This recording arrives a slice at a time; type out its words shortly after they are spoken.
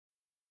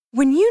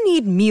When you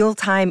need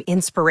mealtime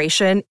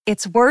inspiration,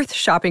 it's worth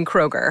shopping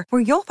Kroger,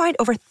 where you'll find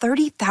over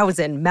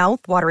 30,000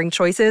 mouth-watering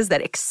choices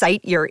that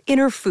excite your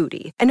inner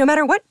foodie. And no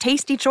matter what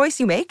tasty choice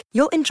you make,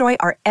 you'll enjoy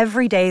our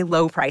everyday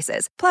low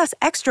prices, plus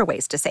extra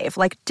ways to save,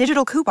 like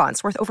digital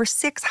coupons worth over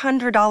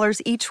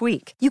 $600 each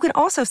week. You can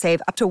also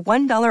save up to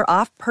 $1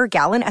 off per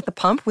gallon at the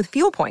pump with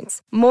fuel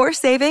points. More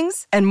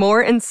savings and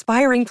more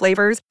inspiring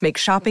flavors make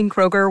shopping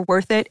Kroger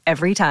worth it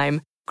every time.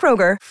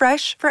 Kroger,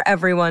 fresh for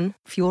everyone.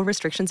 Fuel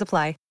restrictions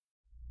apply.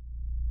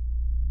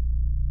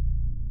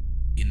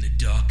 In the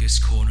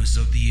darkest corners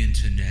of the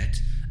internet,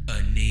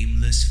 a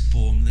nameless,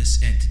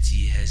 formless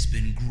entity has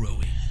been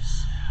growing.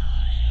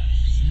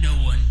 No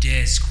one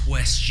dares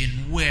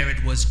question where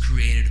it was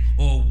created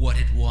or what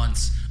it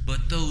wants,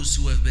 but those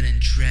who have been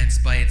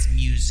entranced by its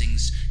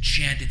musings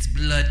chant its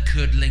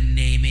blood-curdling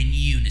name in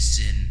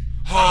unison.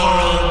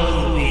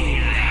 Horror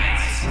Movie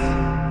Night!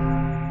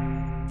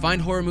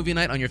 Find Horror Movie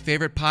Night on your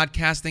favorite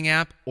podcasting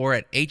app or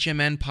at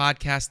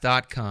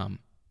hmnpodcast.com.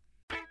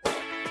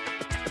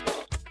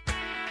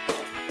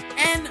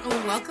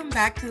 Welcome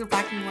back to the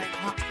Black and White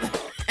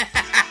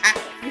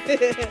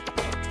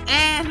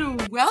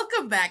And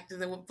welcome back to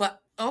the...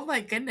 Oh my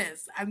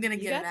goodness. I'm going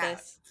to get it out.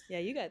 This. Yeah,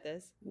 you got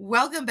this.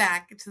 Welcome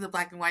back to the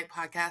Black and White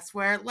podcast,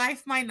 where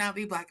life might not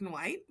be black and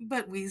white,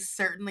 but we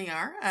certainly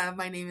are.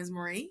 My name is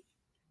Marie.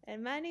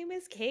 And my name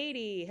is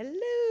Katie.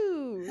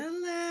 Hello.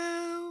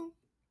 Hello.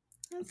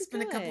 It's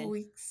been a couple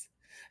weeks.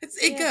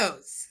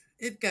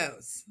 It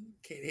goes,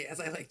 Katie, as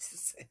I like to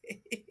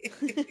say.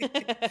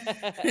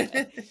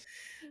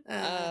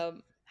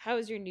 How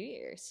was your New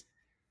Year's?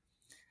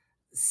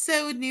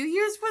 So New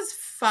Year's was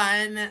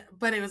fun,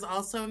 but it was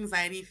also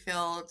anxiety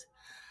filled.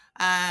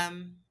 I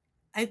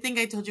think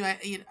I told you.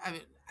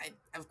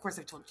 Of course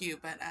I've told you,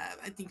 but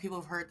I think people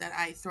have heard that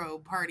I throw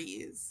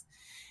parties,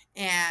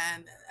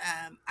 and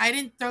I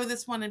didn't throw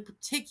this one in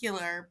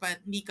particular, but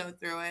Nico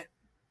threw it.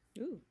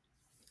 Ooh.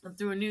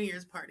 Threw a New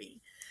Year's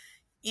party,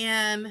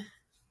 and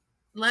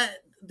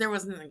there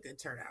wasn't a good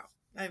turnout.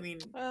 I mean,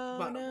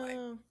 bottom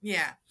line.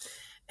 Yeah,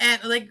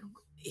 and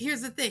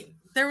here's the thing: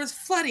 there was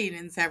flooding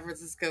in San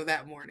Francisco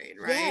that morning,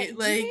 right?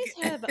 Yeah, you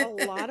guys have a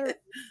lot of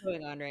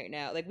going on right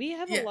now. We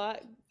have a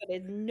lot, but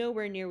it's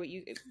nowhere near what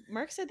you.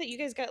 Mark said that you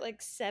guys got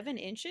 7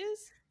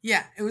 inches.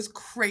 Yeah, it was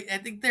crazy. I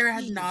think there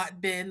had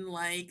not been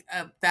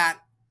that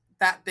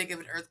big of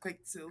an earthquake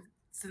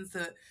since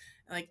the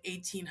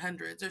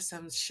 1800s or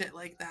some shit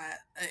like that.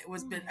 It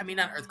was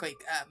not earthquake,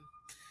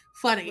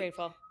 flooding.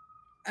 Rainfall.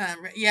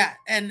 Yeah,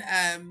 and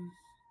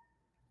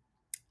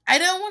I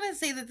don't want to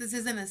say that this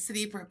isn't a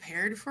city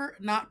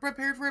not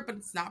prepared for it, but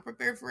it's not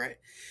prepared for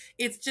it.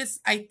 It's just,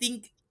 I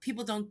think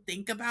people don't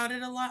think about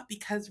it a lot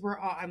because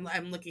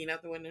I'm looking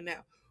out the window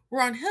now.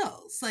 We're on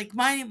hills.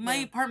 My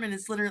apartment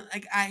is literally,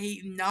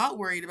 I'm not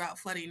worried about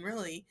flooding,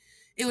 really.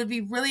 It would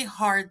be really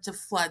hard to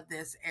flood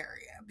this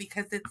area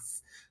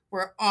because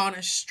we're on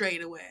a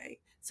straightaway.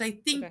 So I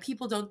think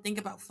people don't think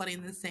about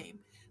flooding the same.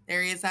 The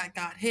areas that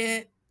got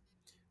hit,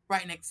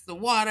 right next to the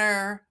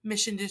water,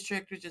 Mission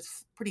District was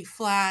just pretty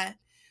flat.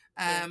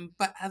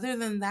 But other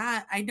than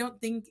that, I don't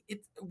think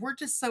we're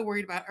just so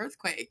worried about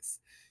earthquakes,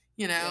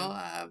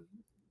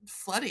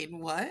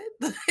 flooding. What?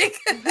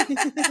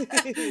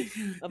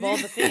 Of all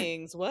the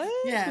things, what?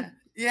 Yeah.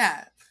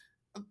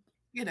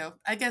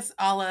 I guess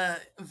a la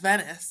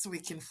Venice, we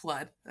can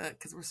flood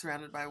because we're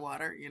surrounded by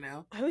water,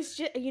 I was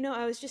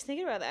just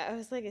thinking about that. I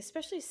was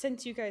especially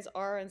since you guys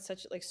are on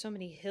such so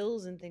many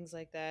hills and things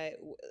like that,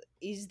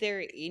 is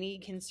there any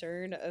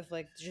concern of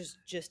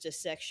just a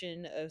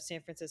section of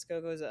San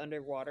Francisco goes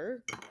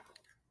underwater?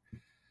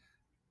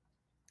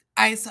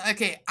 I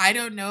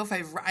don't know if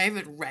I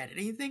haven't read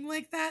anything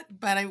like that,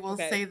 but I will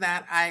say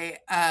that I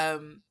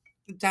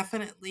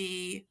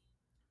definitely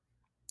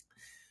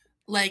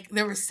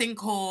there were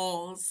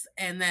sinkholes,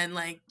 and then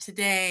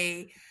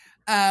today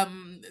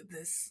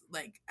this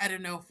I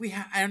don't know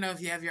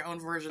if you have your own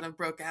version of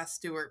Broke Ass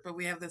Stewart, but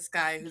we have this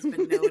guy who's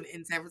been known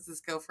in San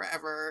Francisco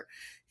forever.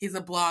 He's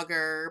a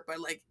blogger, but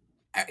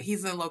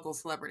he's a local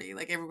celebrity.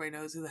 Everybody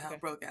knows who the hell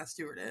Broke Ass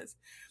Stewart is.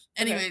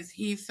 Anyways,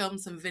 he filmed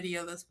some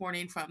video this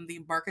morning from the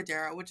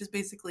Embarcadero, which is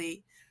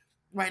basically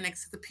right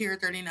next to the Pier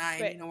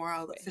 39, where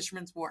all the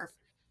Fisherman's Wharf.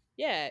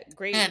 Yeah,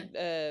 great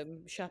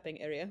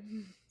shopping area.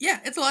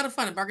 Yeah, it's a lot of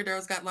fun.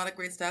 Embarcadero's got a lot of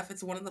great stuff.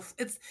 It's one of the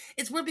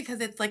it's weird because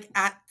it's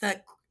at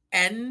the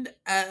end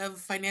of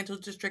Financial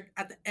District,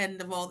 at the end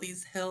of all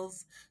these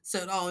hills, so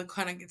it all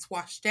kind of gets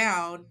washed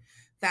down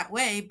that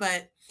way.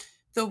 But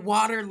the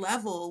water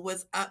level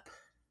was up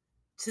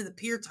to the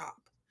pier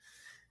top.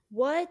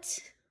 What?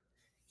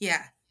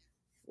 Yeah.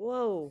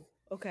 Whoa.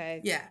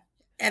 Okay. Yeah.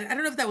 And I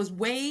don't know if that was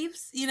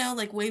waves,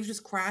 waves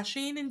just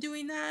crashing and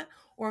doing that,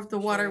 or if the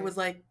water was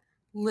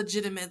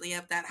legitimately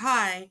up that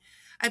high.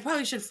 I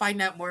probably should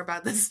find out more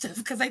about this stuff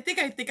because I think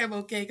I'm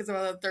okay because I'm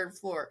on the 3rd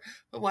floor.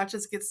 But watch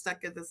us get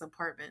stuck in this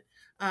apartment.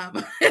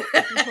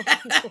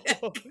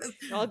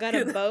 Y'all got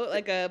a boat,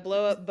 a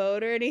blow up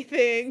boat or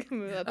anything?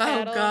 Oh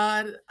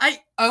God!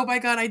 Oh my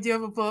God! I do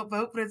have a blow up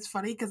boat, but it's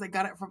funny because I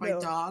got it for my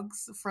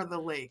dogs for the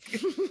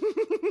lake.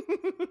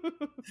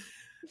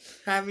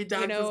 Happy You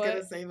Dogs know is gonna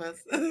what? save us.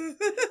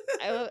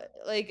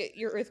 Like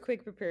your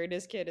earthquake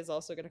preparedness kit is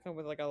also going to come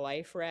with like a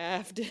life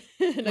raft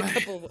and a Right.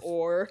 couple of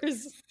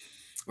oars.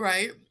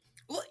 Right.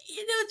 Well,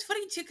 it's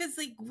funny too because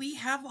like we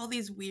have all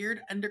these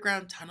weird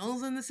underground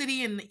tunnels in the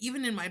city, and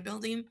even in my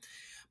building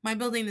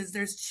is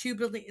there's two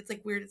buildings. It's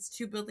like weird. It's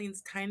two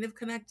buildings kind of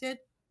connected,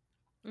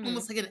 Mhm.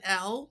 almost like an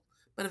L,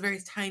 but a very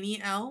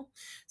tiny L.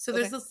 So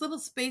there's Okay. this little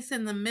space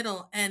in the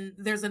middle, and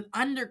there's an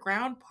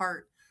underground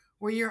part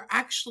where you're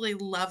actually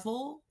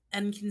level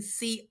and can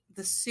see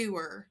the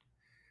sewer.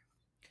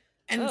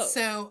 And Oh.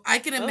 so I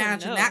can Oh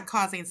imagine that no.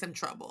 causing some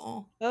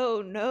trouble.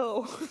 Oh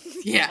no.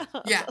 Yeah,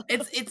 yeah.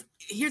 It's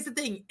here's the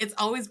thing. It's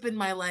always been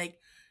my like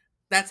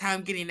that's how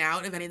I'm getting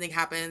out if anything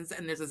happens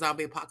and there's a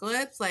zombie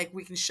apocalypse. Like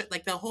we can shut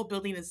like the whole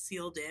building is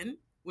sealed in,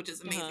 which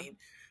is Uh-huh. amazing.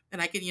 And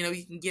I can,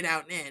 you can get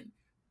out and in.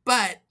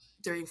 But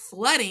during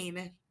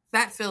flooding,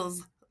 that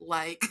feels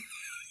like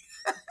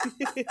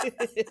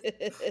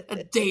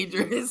a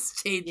dangerous,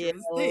 Yeah,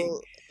 dangerous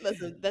thing.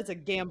 well, that's a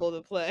gamble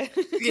to play.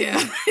 Yeah.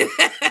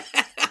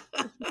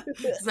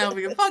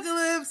 Zombie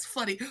apocalypse,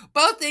 flooding.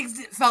 Both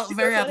things felt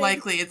very Flooding.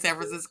 unlikely in San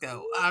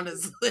Francisco,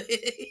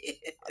 honestly.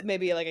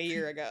 Maybe like a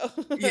year ago.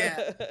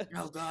 Yeah.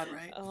 Oh God,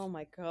 right? Oh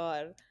my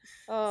god.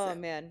 Oh So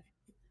man.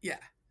 yeah.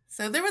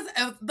 So there was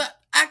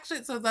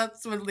actually. So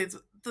that's what leads.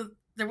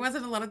 There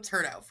wasn't a lot of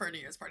turnout for a New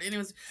Year's party, and it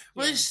was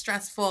really Yeah.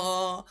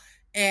 stressful.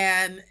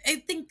 And I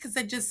think because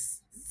I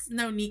just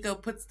know Nico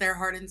puts their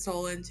heart and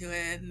soul into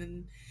it,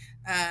 and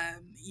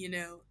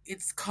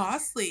it's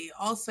costly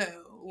also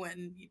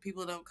when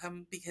people don't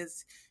come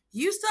because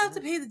you still have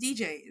to pay the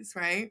DJs,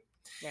 right?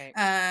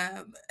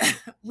 Right.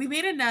 We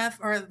made enough,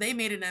 or they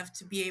made enough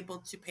to be able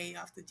to pay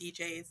off the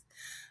DJs,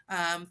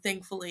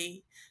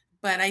 thankfully.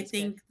 But I That's good.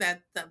 think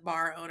that the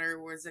bar owner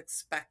was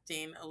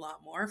expecting a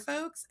lot more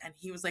folks, and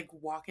he was like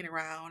walking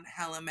around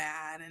hella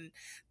mad, and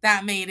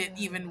that made it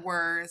even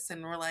worse.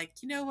 And we're like,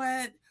 you know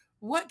what?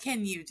 What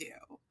can you do?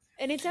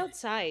 And it's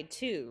outside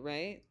too,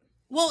 right?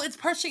 Well, it's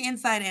partially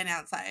inside and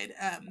outside.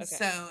 Okay.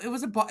 So it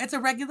was a bar. It's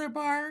a regular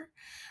bar.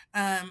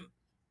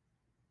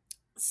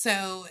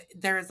 So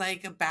there's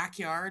like a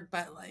backyard,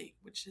 but like,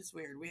 which is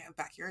weird. We have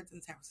backyards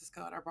in San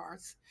Francisco at our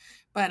bars,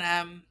 but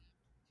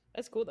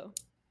That's cool though.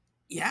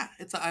 yeah,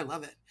 I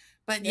love it.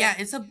 But Yeah.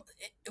 yeah,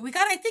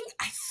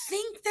 I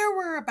think there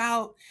were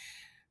about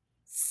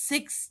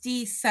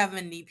 60,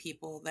 70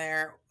 people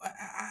there.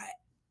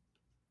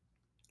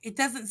 It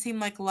doesn't seem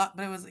like a lot,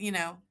 but it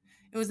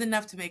was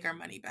enough to make our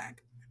money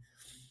back.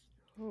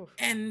 Oof.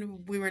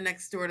 And we were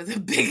next door to the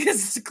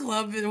biggest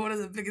club in one of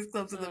the biggest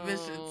clubs in the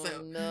Mission.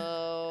 So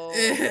no,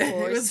 it of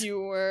course was- you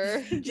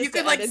were. you Just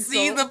could to like add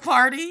see the insult.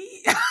 party.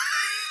 On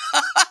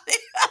the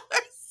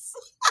other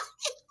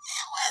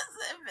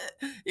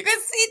side. You can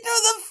see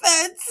through the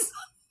fence.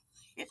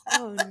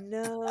 Oh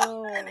no.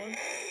 Oh.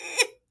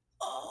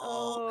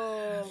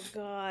 Oh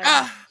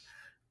god.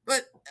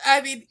 But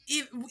I mean,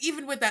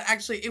 even with that,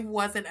 actually, it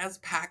wasn't as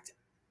packed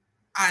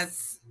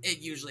as it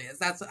usually is.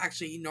 That's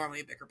actually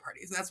normally bigger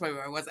parties. That's why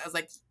I was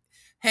like,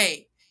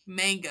 hey,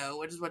 Mango,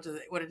 which is what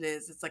it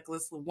is. It's like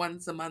this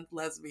once a month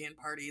lesbian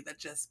party that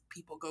just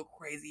people go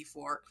crazy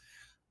for.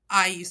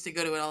 I used to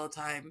go to it all the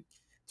time.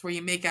 It's where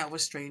you make out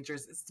with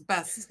strangers. It's the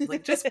best.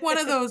 Like just one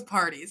of those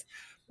parties.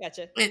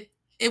 Gotcha.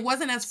 It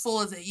wasn't as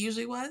full as it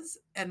usually was.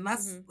 And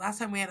Mhm. last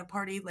time we had a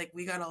party, like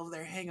we got all of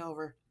their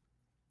hangover.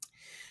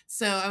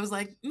 So I was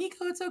like,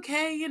 Nico, it's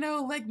okay.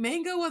 Like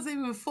Mango wasn't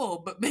even full,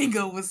 but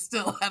Mango was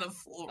still at a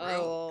full room.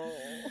 Oh.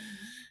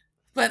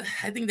 But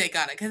I think they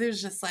got it because it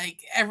was just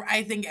like,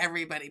 I think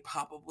everybody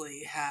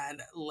probably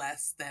had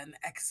less than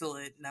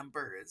excellent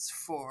numbers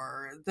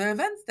for the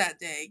events that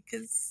day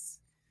because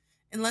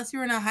unless you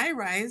were in a high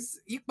rise,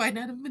 you might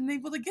not have been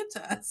able to get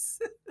to us.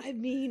 I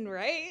mean,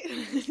 right?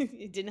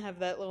 You didn't have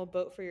that little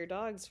boat for your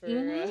dogs for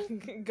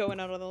going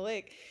out on the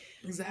lake.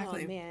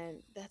 Exactly. Oh man,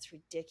 that's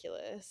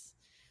ridiculous.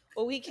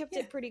 Well, we kept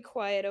Yeah. it pretty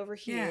quiet over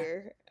Yeah.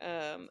 here.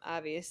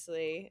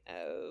 Obviously,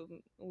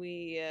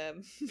 we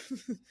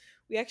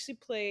we actually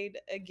played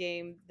a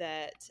game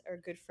that our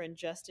good friend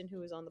Justin, who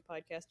was on the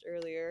podcast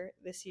earlier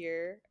this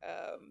year,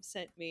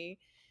 sent me.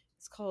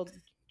 It's called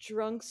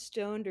Drunk,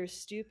 Stoned, or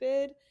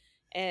Stupid,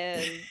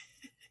 and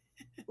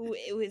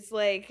it was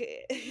like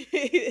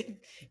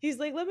he's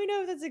like, let me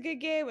know if that's a good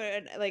game.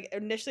 And like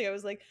initially I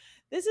was like,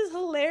 this is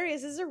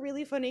hilarious, this is a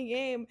really funny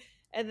game.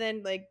 And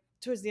then like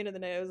towards the end of the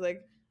night I was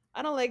like,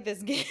 I don't like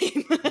this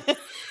game.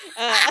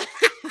 uh,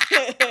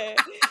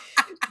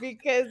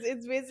 because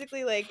it's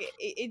basically like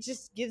it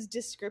just gives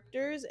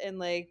descriptors, and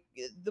like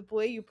the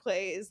way you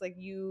play is like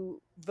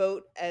you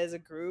vote as a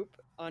group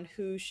on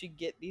who should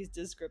get these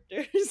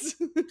descriptors.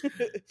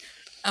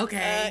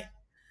 Okay.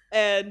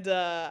 And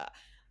I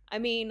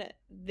mean,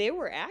 they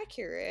were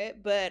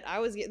accurate, but I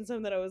was getting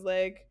some that I was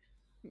like,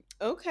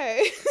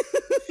 okay.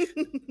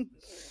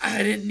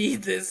 I didn't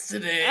need this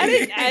today.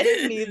 I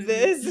didn't need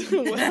this.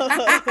 Well,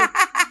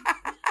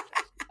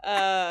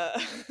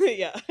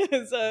 Yeah.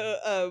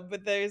 So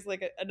but there's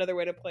like another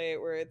way to play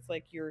it where it's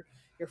like you're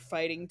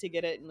fighting to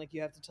get it, and like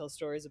you have to tell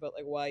stories about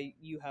like why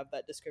you have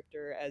that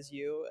descriptor as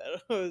you.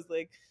 And I was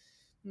like,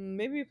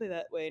 maybe we play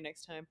that way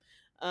next time.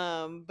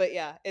 But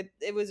yeah,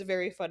 it was a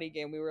very funny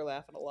game. We were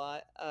laughing a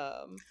lot.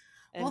 Well,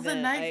 And the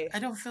then knife, I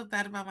don't feel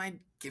bad about my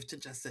gift to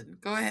Justin.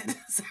 Go ahead.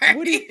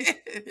 what do you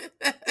Sorry.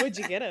 what'd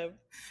you get him?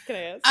 Can I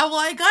ask? Well,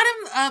 I got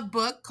him a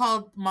book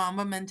called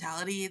Mamba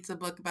Mentality. It's a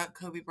book about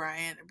Kobe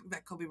Bryant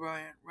that Kobe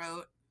Bryant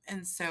wrote.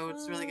 And so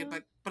it's a really good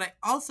book. But I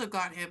also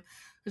got him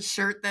a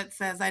shirt that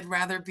says, I'd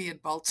rather be in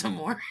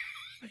Baltimore.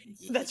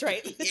 That's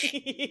right.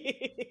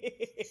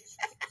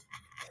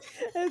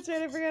 That's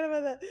right. I forgot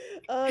about that.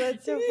 Oh,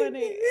 that's so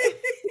funny.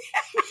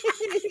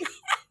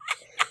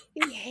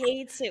 He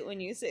hates it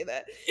when you say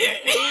that.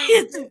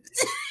 Hates it.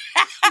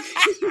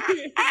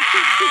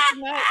 It's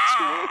not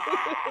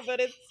true, but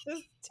it's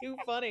just too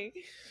funny.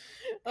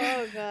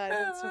 Oh god,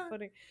 that's so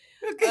funny.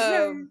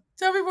 Okay,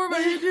 tell me more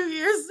about your New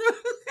Year's.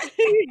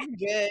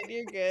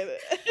 You're good.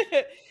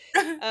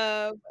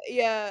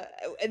 Yeah,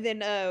 and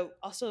then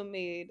also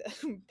made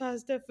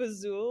pasta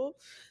fazool.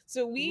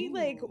 So Ooh.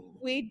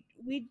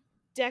 we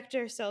decked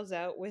ourselves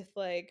out with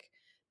like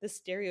the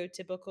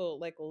stereotypical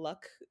like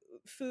luck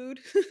food.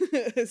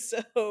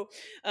 So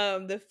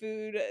the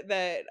food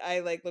that I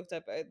like looked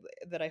up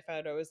that I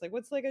found, I was like,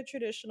 what's like a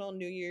traditional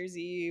New Year's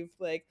Eve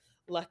like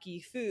lucky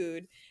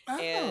food?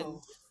 And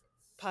Oh.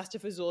 pasta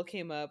fazool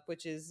came up,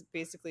 which is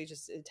basically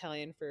just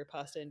Italian for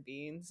pasta and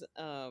beans.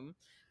 So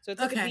it's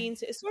like a Okay.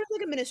 beans, it's sort of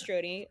like a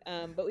minestrone,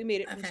 but we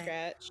made it from Okay.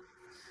 scratch.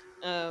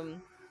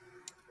 Um,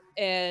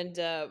 and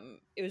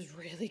it was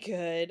really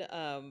good.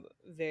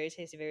 Very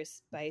tasty, very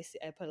spicy.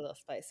 I put a little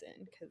spice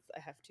in because I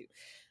have to.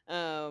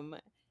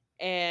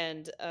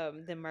 And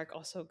then Mark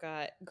also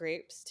got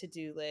grapes to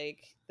do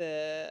like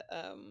the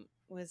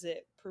was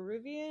it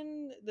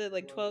Peruvian, the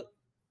like 12,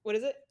 what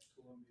is it,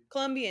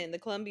 Colombian, the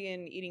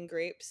Colombian eating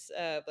grapes.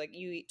 Like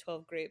you eat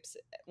 12 grapes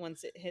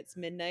once it hits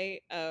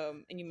midnight,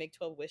 and you make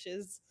 12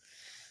 wishes.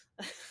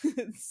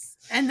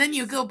 And then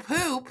you go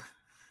poop.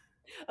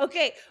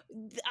 Okay,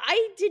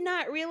 I did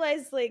not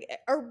realize like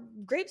are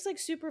grapes like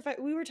super.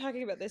 We were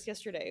talking about this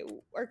yesterday.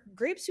 Are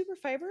grapes super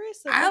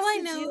fibrous? Like, All what's I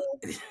the know.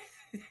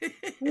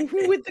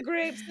 deal with the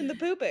grapes and the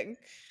pooping?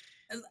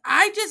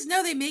 I just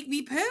know they make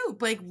me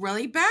poop like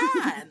really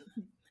bad.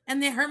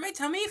 And they hurt my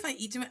tummy if I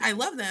eat too much. I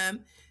love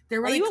them. They're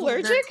Are really you cool. They're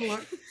allergic? cool.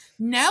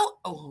 No.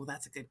 Oh,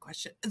 that's a good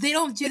question. They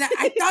don't do that.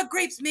 I thought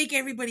grapes make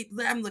everybody.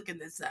 I'm looking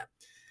this up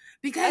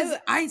because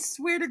I, I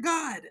swear to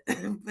God.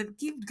 But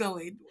keep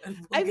going. And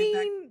we'll I get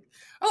back. mean,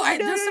 Oh, no,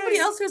 there's no, somebody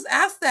no. else who's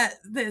asked that.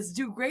 This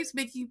do grapes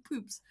make you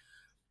poops?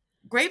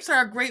 Grapes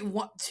are a great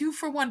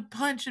 2-for-1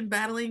 punch in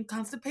battling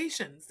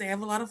constipations. They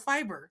have a lot of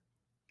fiber.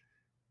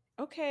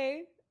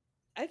 Okay,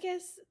 I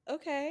guess.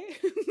 Okay,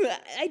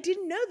 I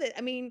didn't know that.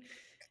 I mean,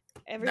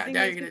 everything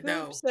Now you're makes me gonna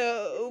poop. know.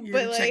 So, You're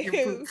but gonna check like,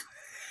 your poop.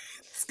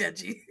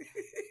 Sketchy.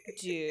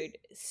 dude.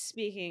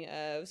 Speaking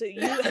of, so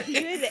you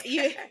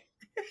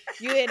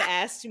had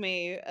asked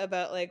me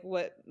about like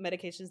what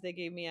medications they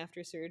gave me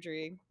after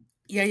surgery.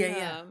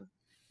 Yeah. Um,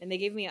 and they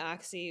gave me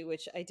Oxy,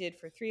 which I did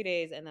for 3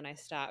 days, and then I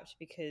stopped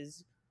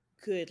because,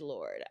 good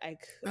lord, I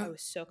Oh,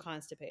 was so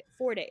constipated.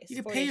 4 days, you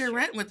could four pay days your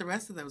straight. rent with the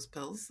rest of those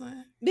pills.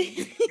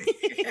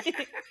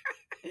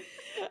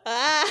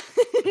 Ah.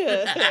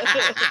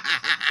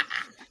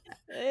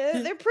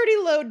 They're pretty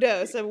low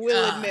dose, I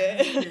will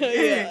admit.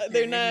 Yeah,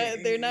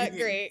 they're not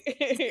great.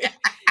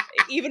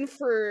 Even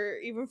for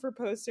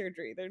post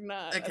surgery, they're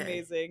not Okay.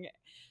 amazing.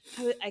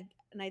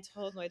 And I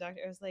told my doctor,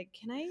 I was like,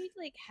 can I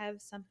like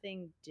have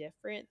something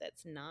different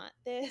that's not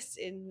this?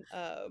 And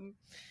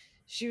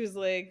she was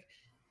like,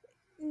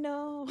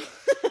 no.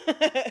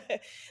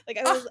 Like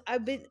Oh,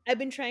 I've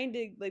been trying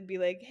to like be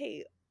like,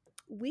 hey,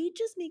 weed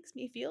just makes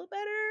me feel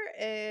better.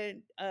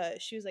 And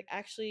she was like,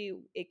 actually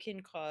it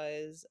can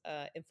cause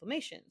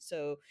inflammation,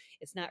 so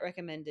it's not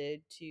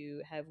recommended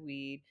to have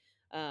weed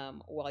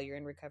while you're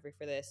in recovery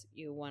for this.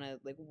 You want to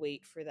like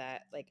wait for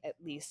that like at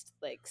least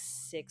like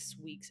 6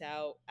 weeks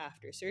out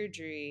after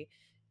surgery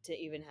to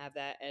even have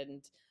that.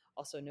 And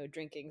also no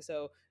drinking.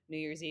 So New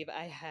Year's Eve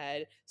I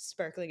had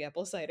sparkling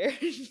apple cider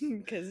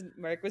because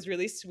Mark was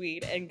really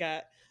sweet and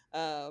got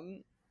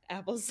um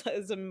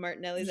some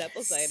Martinelli's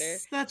apple cider.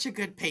 such a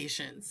good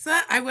patient.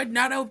 I would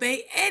not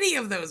obey any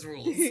of those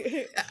rules.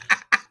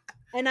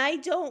 And I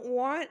don't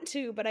want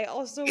to, but I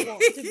also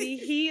want to be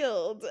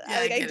healed. Yeah,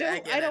 I get it. I I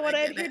get it. don't I want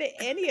to get adhere it.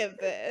 to any of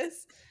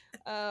this.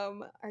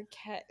 Our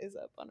cat is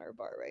up on our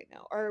bar right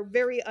now. Our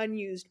very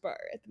unused bar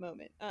at the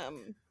moment.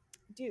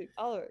 Dude,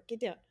 Oliver,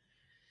 get down.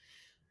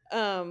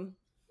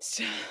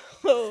 So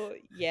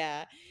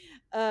yeah.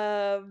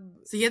 So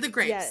you had the Yeah,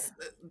 grapes.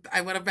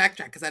 I want to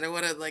backtrack because I don't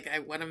want to I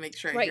want to make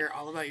sure I right. hear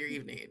all about your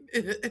evening.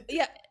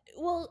 Yeah.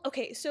 Well,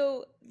 okay,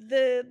 so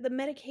the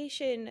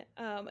medication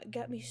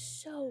got me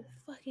so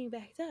fucking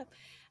backed up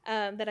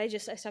that I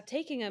stopped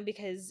taking them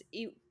because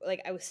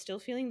like I was still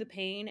feeling the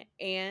pain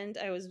and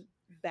I was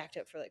backed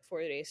up for like 4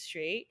 days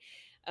straight.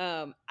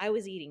 I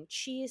was eating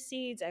chia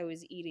seeds. I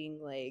was eating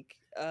like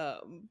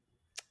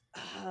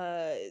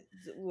uh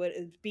what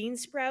bean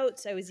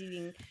sprouts. I was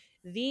eating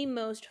the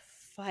most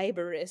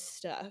fibrous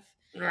stuff,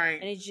 Right.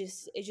 and it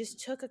just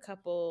took a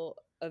couple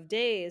of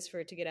days for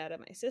it to get out of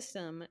my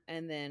system,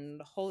 and then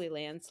holy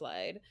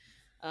landslide.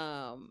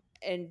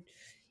 And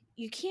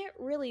you can't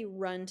really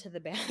run to the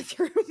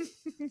bathroom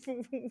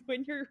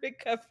when you're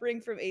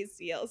recovering from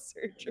ACL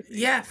surgery.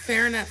 Yeah,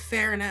 fair enough.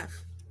 Fair enough.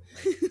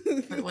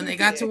 But when they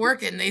got to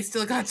working, they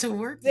still got to They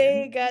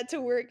working. got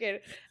to work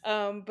it.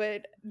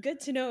 But good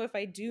to know if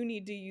I do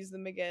need to use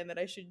them again, that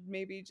I should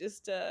maybe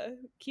just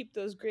keep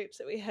those grapes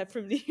that we had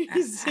from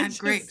these. Add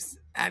grapes.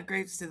 Add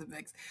grapes to the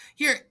mix.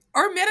 Here,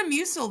 or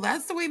Metamucil.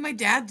 That's the way my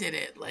dad did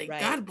it. Like,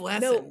 Right. God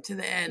bless No, him to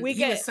the end. we He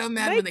get was so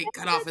mad my when they dad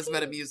cut did off that his too.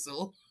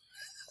 Metamucil.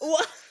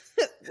 What?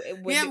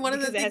 Yeah, one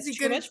of the Because it things has he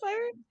too could much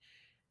fiber?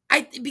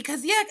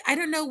 because I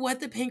don't know what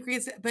the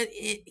pancreas, but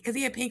because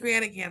he had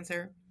pancreatic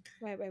cancer.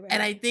 And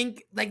Right. I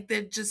think like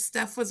that just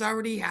stuff was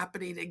already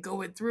happening and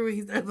going through.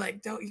 He's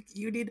like, don't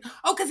you need?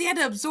 Oh, because he had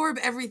to absorb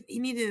he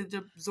needed to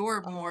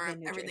absorb All more the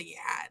of everything he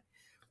nutrients. had.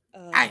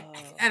 I Oh.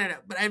 I don't know,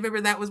 but I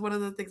remember that was one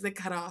of the things that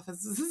cut off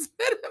his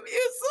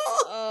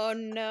Metamucil. Oh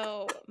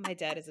no. My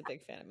dad is a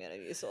big fan of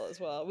Metamucil as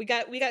well. We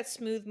got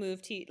smooth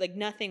move tea. Like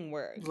nothing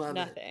worked. Love it,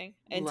 Nothing.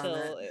 love it.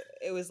 Until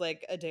it was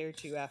like a day or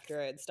two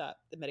after I had stopped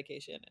the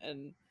medication.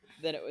 And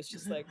then it was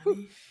just Isn't it like, whew,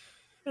 funny?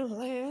 a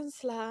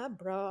landslide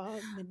brought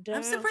me I'm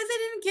down. surprised they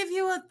didn't give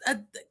you a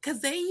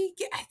because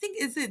I think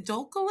is it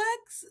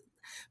Dulcolex?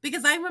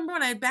 Because I remember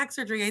when I had back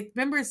surgery, I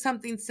remember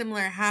something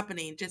similar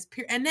happening.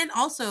 And then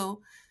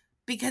also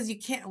because you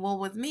can't. Well,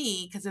 with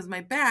me, because it was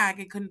my back,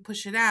 I couldn't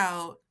push it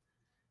out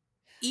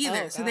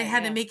either. Oh So they god, had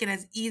to yeah. make it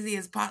as easy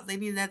as possible. They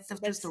needed that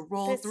stuff just to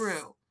roll That's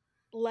through.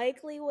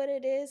 likely what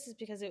it is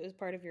because it was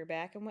part of your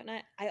back and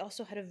whatnot. I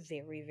also had a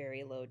very,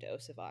 very low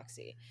dose of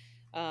oxy.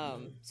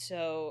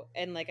 So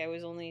and like I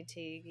was only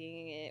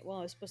taking it, well,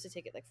 I was supposed to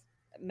take it like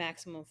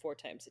maximum 4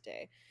 times a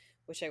day,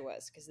 which I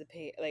was because the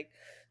pain, like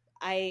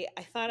I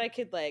thought I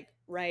could like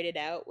ride it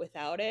out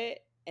without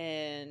it,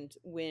 and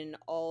when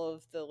all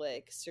of the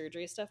like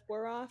surgery stuff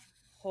wore off,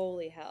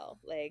 holy hell,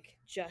 like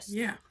just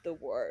Yeah. the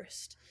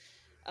worst.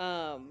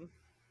 um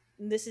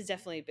this has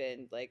definitely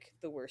been like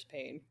the worst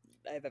pain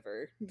I've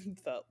ever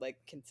felt like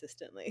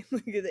consistently.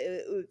 Like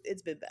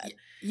it's been bad.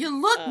 You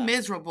look Uh,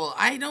 miserable.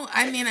 I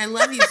mean, I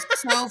love you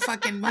so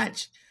fucking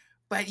much,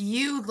 but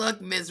you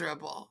look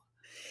miserable.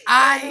 yeah,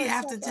 I no, it's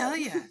have not to tell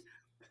fun. you,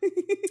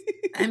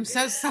 I'm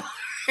so sorry.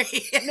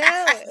 No,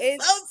 I'm so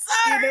it's,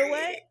 you know what?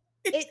 sorry.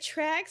 It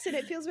tracks and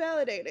it feels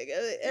validating.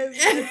 As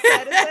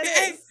sad as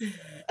that is.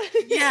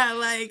 Yeah,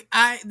 like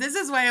this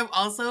is why I've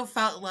also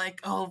felt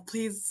like, oh,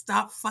 please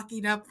stop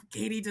fucking up.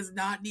 Katie does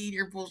not need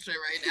your bullshit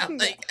right now.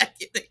 No. Like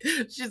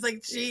she's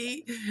like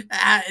she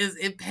is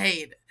in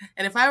pain,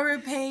 and if I were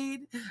in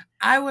pain,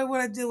 I would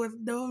want to deal with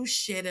no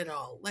shit at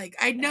all. Like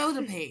I know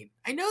the pain.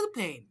 I know the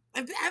pain.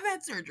 I've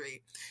had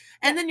surgery,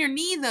 and then your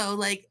knee though,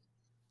 like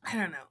I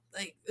don't know,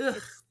 like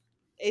ugh.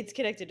 It's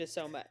connected to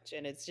so much,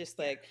 and it's just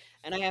Yeah. like,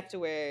 and I have to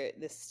wear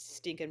this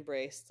stinking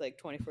brace like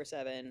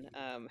 24/7.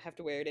 Have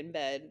to wear it in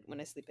bed when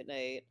I sleep at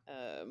night.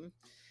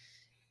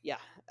 Yeah,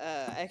 I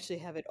actually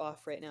have it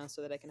off right now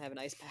so that I can have an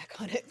ice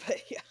pack on it. But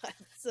yeah,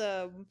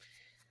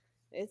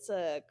 it's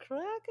a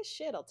crock of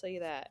shit, I'll tell you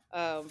that.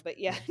 But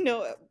yeah,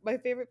 no, my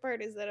favorite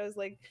part is that I was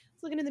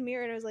looking in the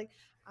mirror and I was like,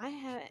 I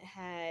haven't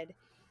had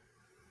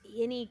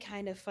any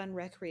kind of fun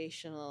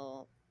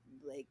recreational,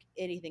 like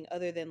anything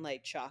other than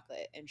like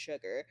chocolate and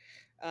sugar,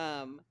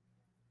 um,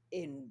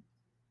 in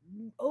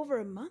over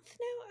a month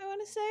now, I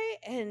want to say.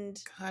 And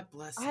God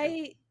bless you.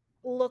 I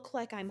look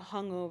like I'm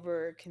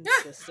hungover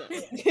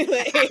consistently.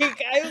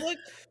 Like I look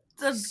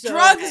The so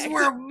drugs bad.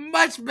 were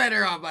much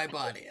better on my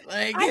body.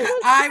 Like I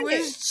I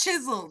was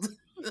chiseled.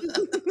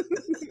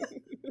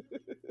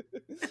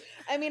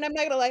 I mean, I'm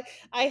not gonna lie.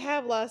 I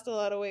have lost a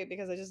lot of weight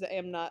because I just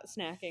am not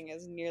snacking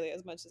as nearly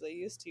as much as I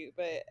used to.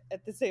 But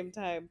at the same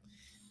time,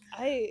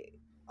 I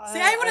See,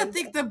 I would I have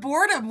think the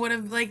boredom would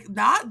have like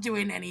not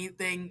doing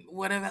anything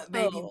would have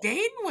made you oh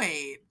gain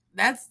weight.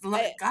 That's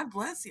I God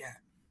bless you.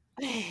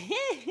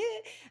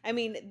 I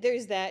mean,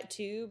 there's that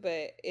too,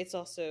 but it's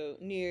also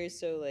New Year's,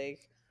 so like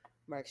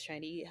Mark's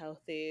trying to eat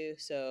healthy,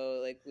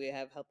 so like we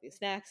have healthy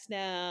snacks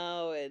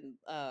now, and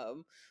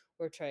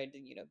we're trying to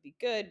be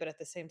good, but at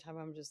the same time,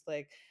 I'm just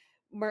like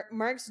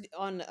Mark's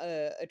on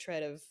a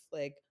tread of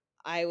like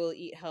I will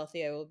eat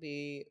healthy, I will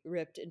be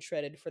ripped and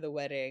shredded for the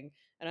wedding,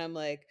 and I'm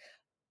like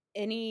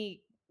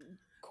any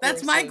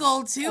That's course my of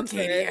goal too, comfort.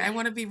 Katie. I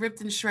want to be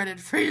ripped and shredded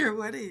for your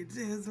wedding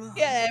too, as well.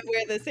 Yeah, and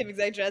wear the same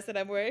exact dress that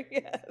I'm wearing.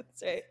 Yeah,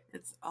 that's right.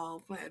 It's all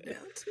planned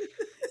out.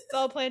 It's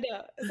all planned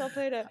out. It's all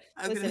planned out.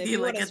 I'm Listen, gonna if be you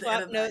want like to at the end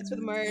swap of that. notes with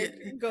Mark,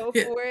 Yeah, go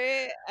yeah. for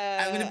it.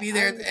 I'm gonna be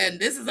there I'm at gonna the end.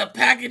 be. This is a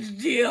package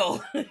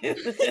deal.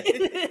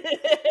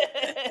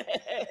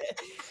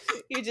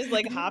 You just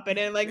like hopping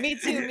in, like me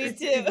too, me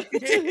too.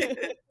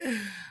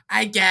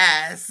 I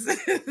guess.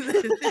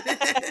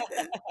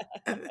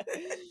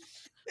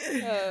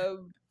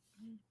 um,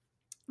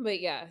 but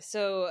yeah,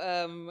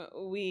 so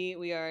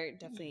we are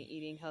definitely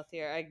eating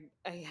healthier.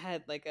 I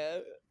had like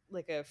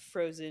a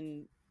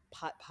frozen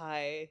pot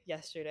pie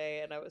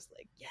yesterday, and I was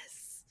like,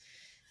 yes,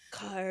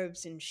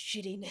 carbs and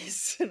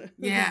shittiness. And I was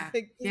Yeah,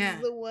 like, this is yeah.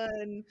 the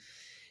one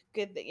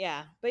good thing.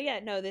 Yeah, but yeah,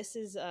 no, this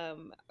is. I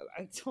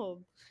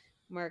told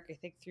Mark, I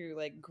think through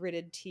like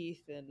gritted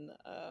teeth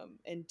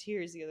and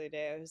tears the other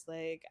day, I was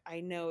like, I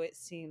know it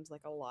seems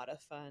like a lot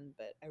of fun,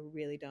 but I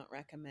really don't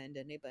recommend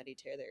anybody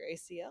tear their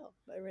ACL.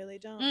 I really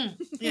don't.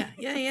 Yeah,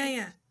 yeah, yeah,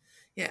 yeah.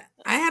 Yeah.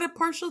 I had a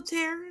partial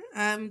tear.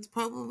 It's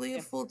probably a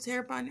Yeah. full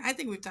tear upon. I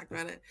think we've talked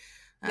about it.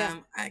 Yeah.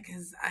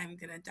 Because I'm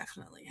gonna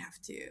definitely have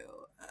to.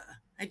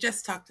 I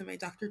just talked to my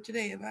doctor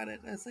today about it.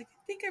 I was like,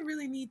 I think I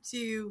really need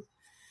to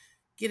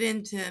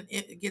get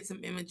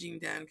some imaging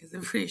done because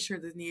I'm pretty sure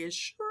the knee is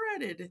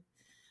shredded.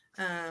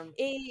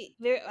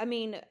 I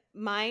mean,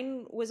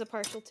 mine was a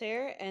partial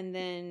tear, and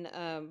then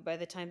by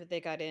the time that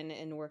they got in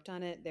and worked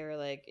on it, they were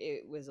like,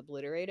 it was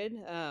obliterated.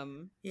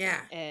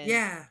 Yeah, And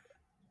yeah,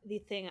 the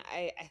thing,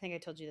 I think I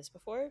told you this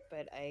before,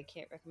 but I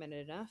can't recommend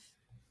it enough.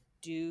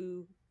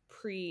 Do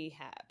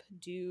prehab,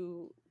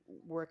 do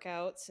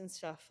workouts and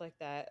stuff like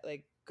that.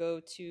 Like, go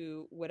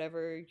to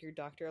whatever your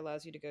doctor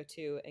allows you to go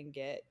to and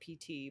get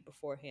PT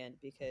beforehand,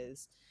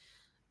 because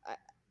I,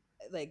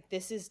 like,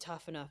 this is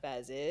tough enough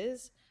as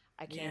is.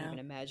 I can't yeah. even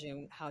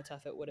imagine how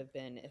tough it would have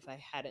been if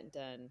I hadn't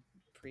done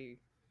pre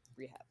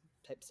rehab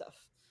type stuff.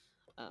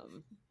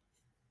 Um,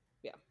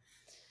 yeah,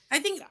 I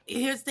think yeah,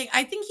 here's the thing.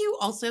 I think you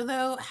also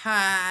though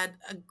had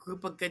a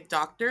group of good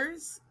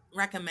doctors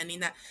recommending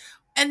that.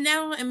 And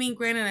now, I mean,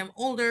 granted, I'm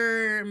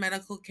older.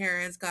 Medical care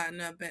has gotten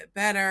a bit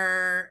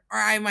better, or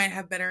I might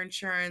have better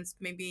insurance,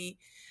 maybe,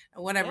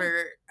 yeah.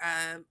 whatever.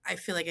 I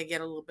feel like I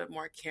get a little bit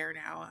more care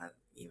now,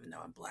 even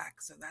though I'm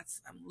black. So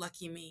I'm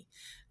lucky me.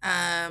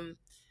 Um,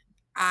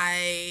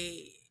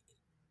 I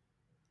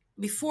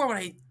before when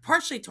I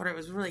partially told her I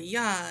was really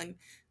young,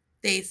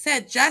 they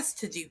said just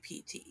to do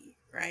PT,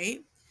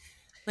 right?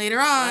 Later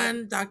Well,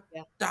 on,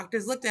 yeah.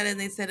 doctors looked at it and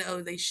they said,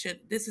 "Oh, they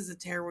should. This is a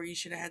tear where you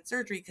should have had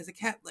surgery because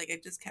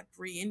it just kept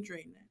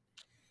re-injuring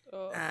it."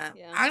 Oh,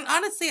 yeah. I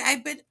honestly,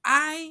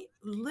 I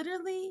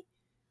literally,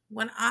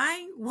 when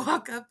I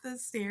walk up the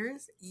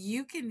stairs,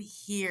 you can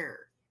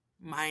hear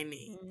my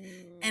knee,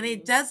 and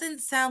it Mm, doesn't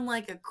sound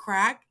like a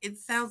crack. It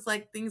sounds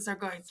like things are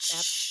going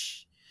snap.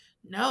 shh.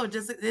 No,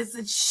 just it's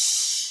a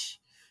shh.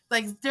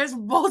 Like there's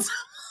multiple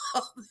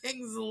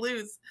things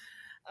loose,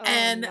 Oh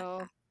and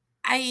no.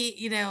 I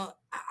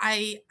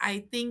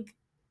think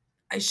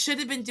I should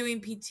have been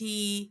doing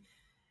PT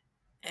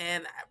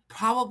and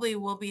probably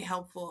will be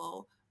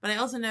helpful. But I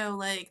also know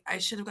like I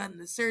should have gotten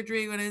the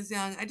surgery when I was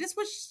young. I just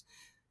wish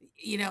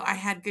I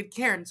had good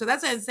care. And so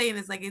that's what I'm saying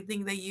is like I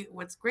think that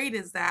what's great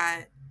is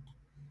that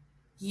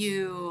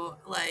you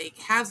like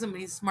have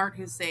somebody smart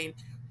who's saying,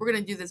 we're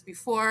gonna do this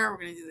before, we're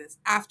gonna do this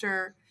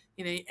after,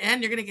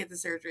 and you're gonna get the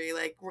surgery.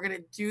 Like we're gonna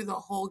do the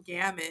whole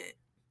gamut,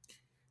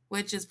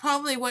 which is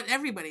probably what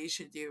everybody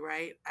should do,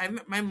 right?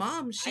 My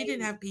mom, she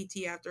didn't I have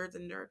PT afterwards,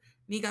 and her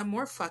knee got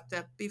more fucked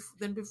up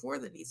than before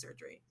the knee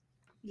surgery.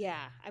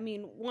 Yeah, I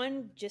mean,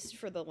 one, just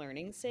for the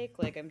learning sake,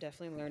 like I'm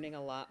definitely learning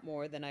a lot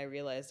more than I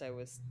realized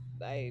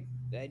I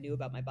knew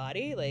about my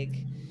body. Like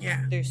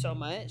Yeah. there's so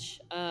much.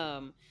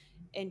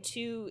 And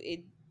two,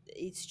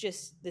 it's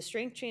just the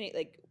strength training.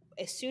 Like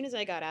as soon as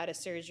I got out of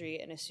surgery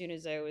and as soon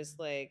as I was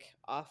like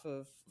off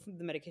of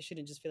the medication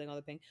and just feeling all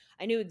the pain,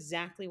 I knew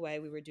exactly why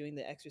we were doing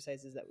the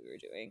exercises that we were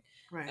doing.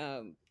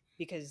 Right.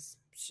 Because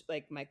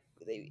like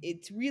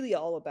it's really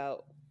all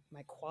about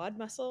my quad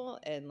muscle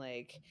and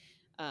like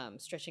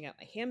stretching out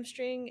my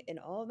hamstring and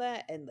all of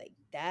that, and like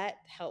that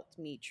helped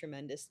me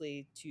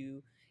tremendously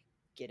to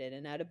get in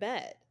and out of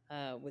bed,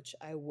 which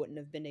I wouldn't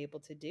have been able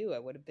to do. I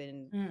would have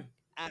been Mm.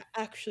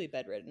 actually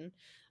bedridden,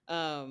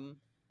 um,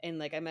 and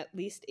like I'm at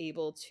least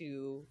able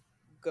to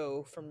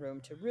go from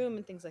room to room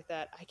and things like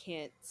that. I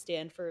can't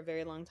stand for a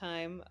very long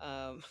time,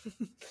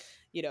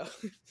 you know.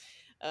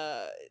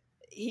 uh,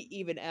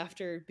 Even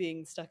after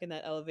being stuck in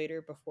that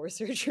elevator before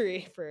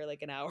surgery for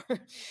like an hour,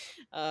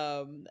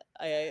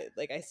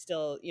 I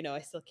still, I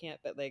still can't,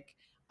 but like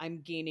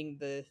I'm gaining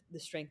the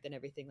strength and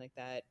everything like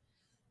that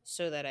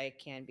so that I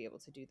can be able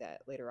to do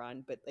that later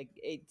on. But like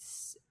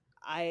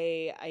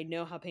I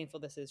know how painful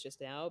this is just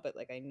now, but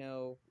like I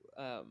know,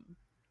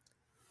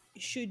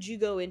 should you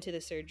go into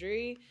the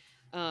surgery,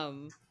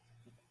 um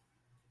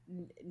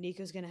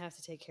Nico's gonna have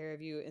to take care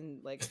of you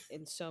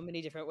in so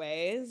many different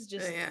ways.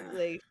 Just Yeah.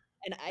 like,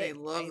 and They I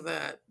love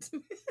that.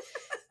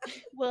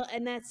 well,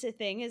 and that's the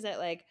thing, is that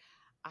like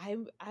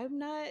I'm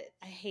not,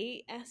 I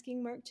hate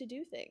asking Mark to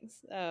do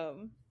things.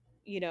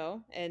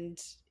 And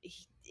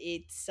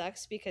it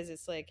sucks because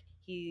it's like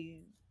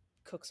he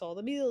cooks all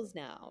the meals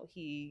now.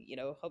 He,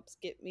 helps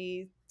get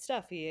me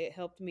stuff. He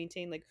helped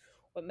maintain like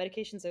what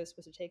medications I was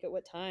supposed to take at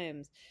what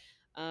times.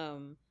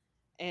 Um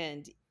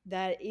and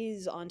that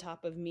is on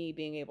top of me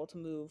being able to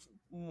move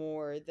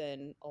more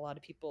than a lot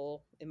of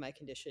people in my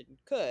condition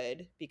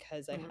could,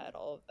 because I Mhm. had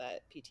all of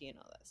that PT and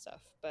all that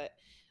stuff. But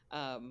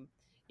um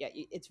yeah,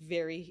 it's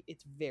very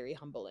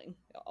humbling,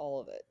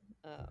 all of it.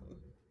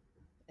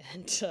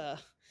 And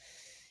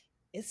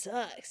it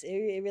sucks.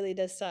 It really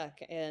does suck.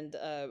 And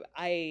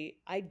I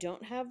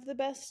don't have the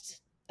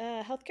best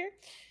healthcare.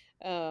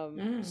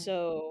 Mm.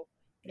 So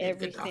You have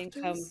good everything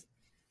comes. doctors?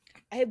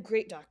 I have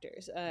great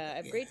doctors. I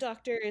have Yeah. great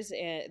doctors,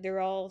 and they're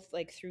all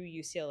like through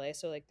UCLA,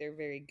 so like they're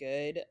very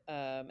good.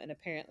 And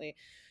apparently,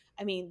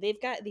 I mean,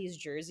 they've got these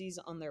jerseys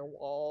on their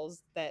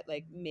walls that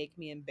like make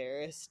me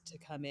embarrassed to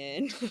come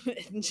in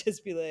and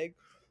just be like,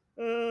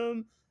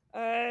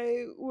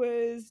 I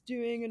was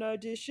doing an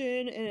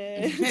audition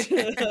and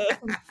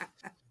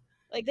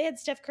like they had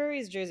Steph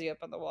Curry's jersey up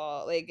on the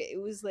wall. Like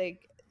it was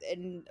like,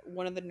 and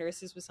one of the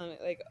nurses was something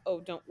like,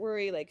 "Oh, don't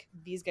worry. Like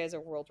these guys are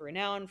world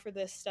renowned for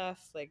this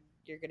stuff. Like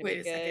you're gonna be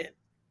Wait a good." second.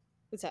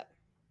 What's up?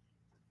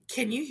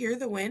 Can you hear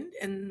the wind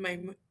in my?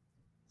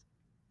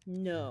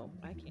 No,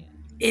 I can't.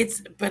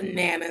 It's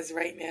bananas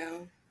right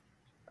now.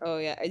 Oh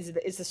yeah,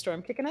 is the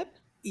storm kicking up?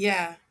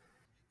 Yeah.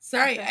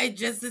 Sorry, Okay.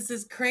 this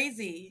is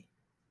crazy.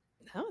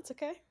 No, it's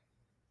okay.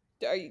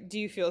 Do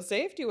you feel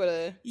safe? Do you want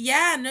to?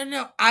 Yeah,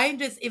 no. I'm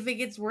just, if it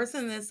gets worse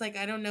than this, like,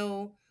 I don't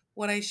know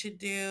what I should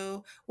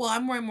do. Well,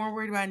 I'm more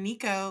worried about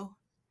Nico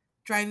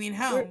driving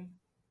Where? home.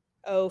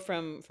 Oh,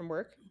 from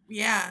work.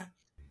 Yeah.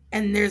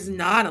 And there's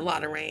not a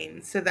lot of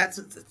rain. So this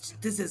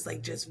is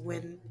like just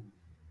wind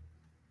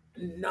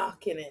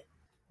knocking it.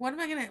 Where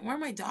are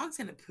my dogs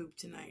gonna poop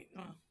tonight?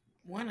 Oh,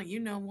 one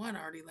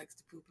already likes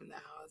to poop in the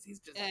house. He's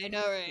just I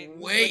know, right?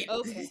 wait. Like,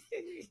 okay,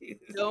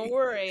 don't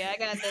worry, I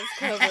got this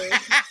covered.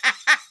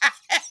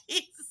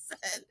 He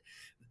said,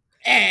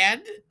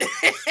 and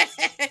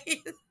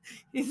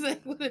he's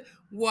like,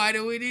 why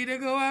do we need to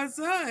go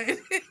outside?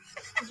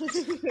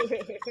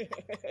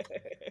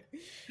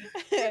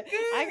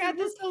 I got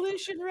the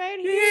solution right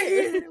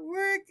here.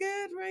 We're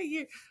good right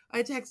here.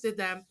 I texted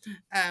them.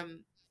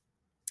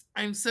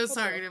 I'm so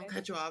sorry to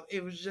cut you off.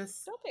 It was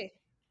just, Don't be.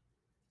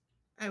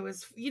 I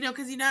was,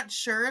 because you're not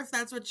sure if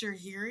that's what you're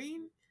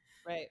hearing.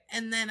 Right.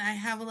 And then I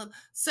have a little,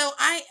 so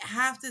I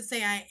have to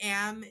say I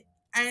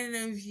don't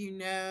know if you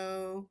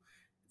know,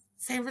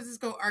 San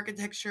Francisco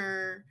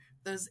architecture,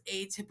 those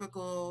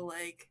atypical,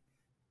 like,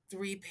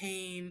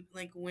 3-pane,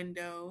 like,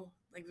 window,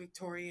 like,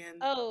 Victorian.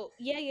 Oh,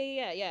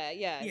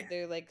 yeah.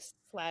 They're like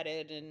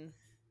slatted and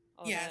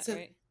all that, so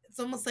right? it's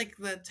almost like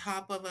the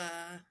top of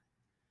a,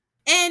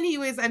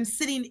 anyways, I'm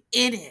sitting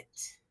in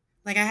it.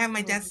 Like, I have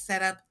my desk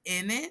set up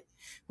in it,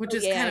 which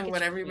is kind of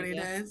what everybody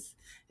does.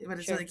 But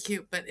it's really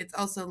cute. But it's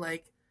also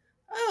like,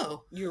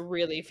 oh. You're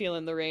really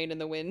feeling the rain and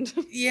the wind.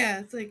 Yeah,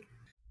 it's like.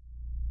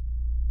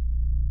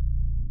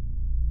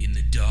 In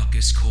the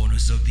darkest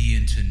corners of the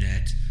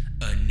internet,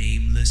 a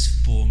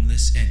nameless,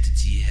 formless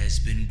entity has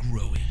been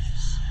growing.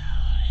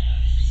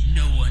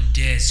 No one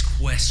dares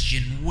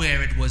question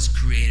where it was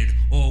created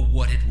or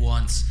what it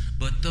wants,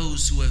 but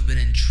those who have been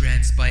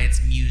entranced by its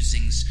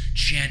musings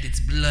chant its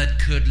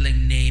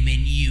blood-curdling name in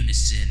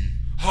unison.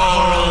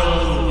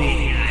 Horror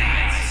Movie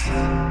Night!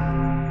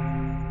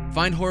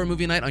 Find Horror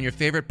Movie Night on your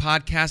favorite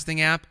podcasting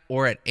app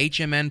or at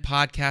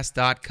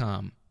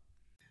hmnpodcast.com.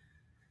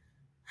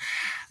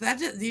 That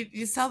just,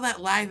 you saw that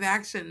live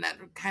action, that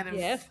kind of...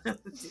 Yeah.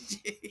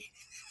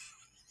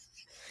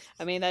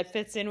 I mean, that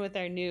fits in with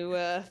our new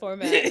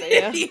format. But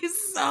yeah. You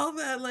saw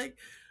that, like,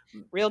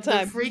 real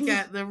time.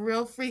 The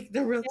real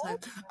time.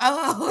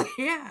 Oh,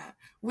 yeah.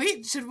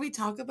 Wait, should we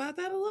talk about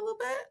that a little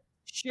bit?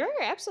 Sure,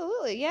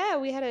 absolutely. Yeah,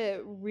 we had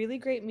a really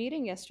great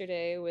meeting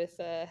yesterday with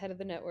head of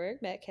the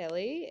network, Matt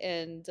Kelly,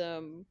 and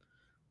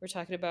we're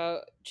talking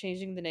about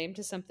changing the name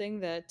to something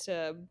that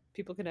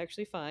people can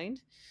actually find.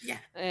 Yeah.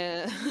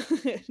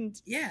 And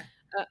yeah.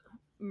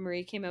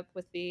 Marie came up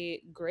with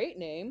the great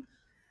name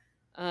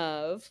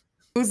of...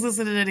 Who's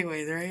listening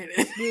anyways, right?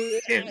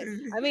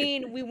 I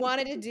mean, we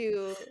wanted to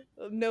do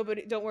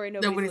don't worry,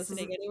 nobody's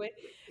listening anyway.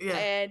 Yeah.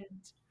 And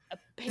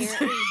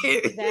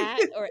apparently that,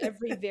 or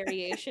every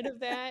variation of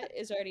that,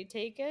 is already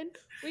taken,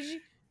 which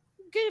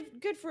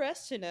good for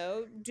us to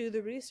know. Do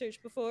the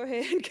research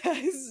beforehand,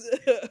 guys.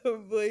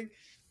 Like,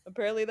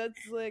 apparently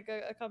that's like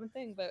a common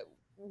thing, but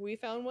we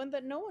found one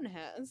that no one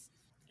has.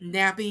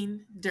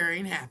 Napping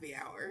during happy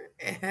hour.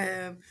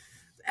 I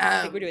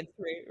think we're doing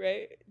 3,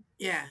 right?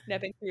 Yeah.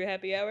 Napping through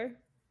happy hour?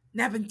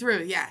 Napping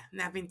through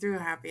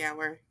happy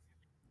hour.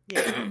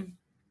 Yeah.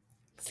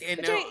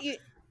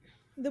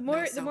 The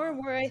more and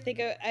more I think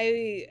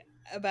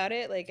about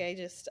it, like,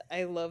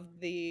 I love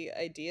the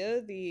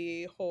idea,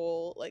 the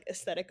whole, like,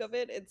 aesthetic of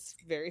it. It's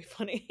very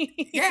funny.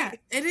 Yeah,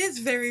 it is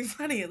very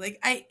funny. Like,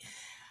 I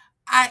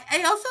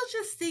also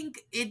just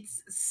think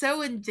it's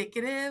so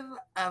indicative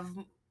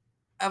of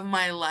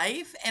my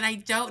life, and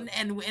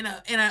in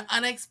an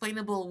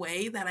unexplainable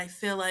way that I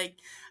feel like,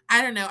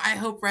 I don't know, I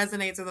hope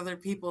resonates with other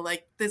people.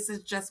 Like, this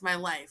is just my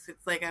life.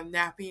 It's like I'm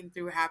napping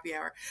through happy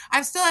hour.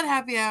 I'm still at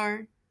happy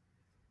hour,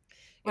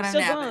 but I'm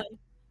napping. Going.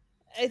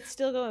 It's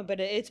still going, but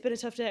it's been a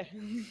tough day.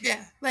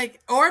 Yeah, like,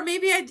 or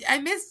maybe I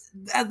missed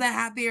the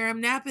happy hour. I'm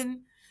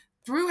napping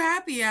through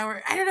happy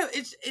hour. I don't know.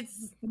 It's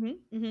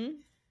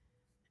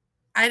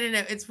I don't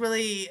know. It's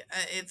really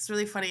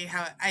funny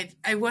how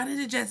I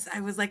wanted to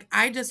I was like,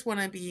 I just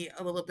want to be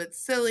a little bit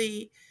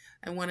silly.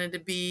 I wanted to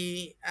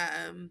be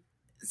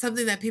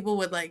something that people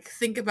would like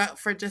think about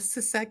for just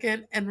a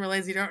second and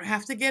realize you don't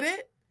have to get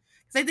it.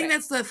 Because I think Right.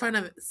 that's the fun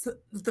of it.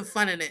 The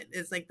fun in it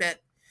is like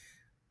that.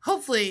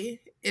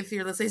 Hopefully, if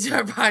you're listening to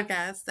our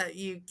podcast, that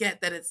you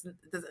get that it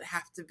doesn't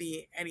have to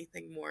be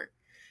anything more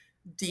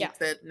Yeah. deep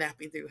than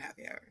napping through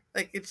happy hour.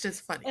 Like it's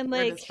just funny. And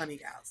We're just like, funny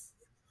gals.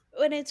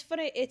 and it's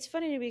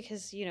funny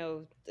because, you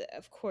know,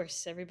 of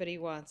course everybody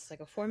wants like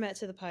a format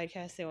to the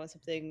podcast. They want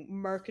something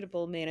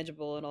marketable,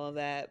 manageable, and all of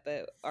that,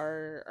 but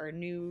our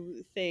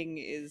new thing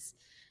is,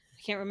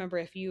 I can't remember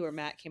if you or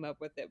Matt came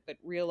up with it, but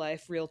real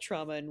life, real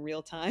trauma in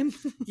real time.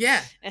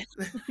 Yeah. And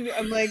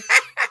I'm like,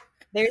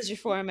 there's your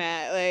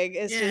format. Like,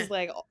 it's Yeah. just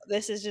like,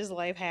 this is just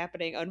life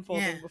happening,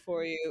 unfolding Yeah.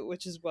 before you,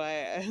 which is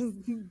why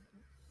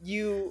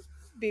you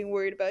being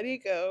worried about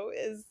ego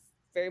is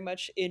very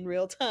much in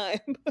real time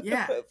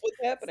Yeah. of what's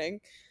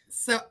happening.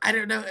 So I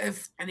don't know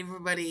if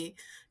anybody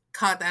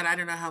caught that. I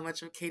don't know how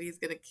much of Katie's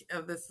gonna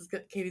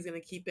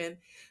keep in,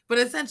 but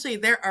essentially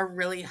there are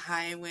really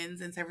high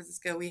winds in San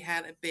Francisco. We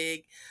had a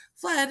big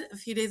flood a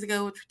few days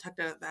ago, which we talked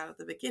about at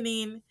the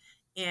beginning,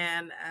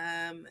 and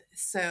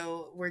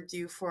so we're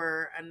due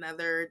for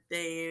another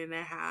day and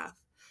a half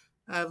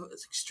of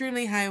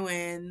extremely high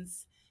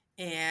winds,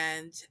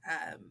 and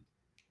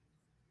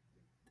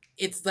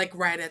it's like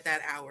right at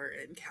that hour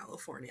in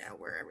California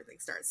where everything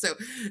starts. So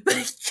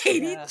like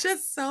Katie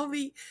just saw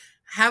me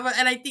have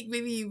and I think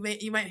maybe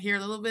you might hear a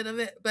little bit of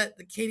it, but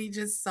Katie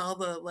just saw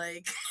the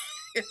like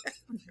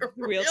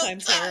real-time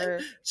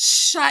terror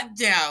shut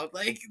down.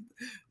 Like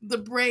the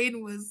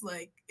brain was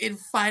like in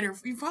fight or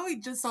you probably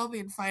just saw me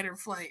in fight or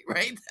flight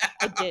right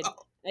now.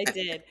 I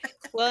did.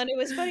 Well, and it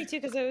was funny too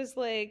because I was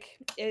like,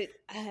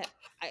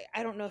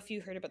 I don't know if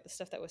you heard about the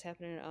stuff that was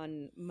happening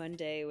on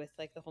Monday with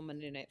like the whole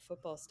Monday Night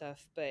Football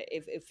stuff, but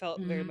it felt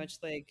very much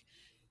like,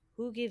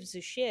 who gives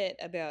a shit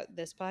about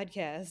this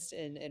podcast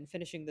and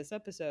finishing this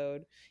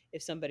episode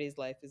if somebody's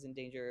life is in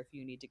danger, if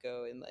you need to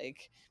go and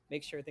like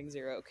make sure things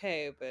are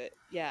okay. But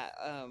yeah,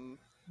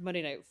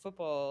 Monday Night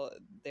Football,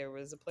 there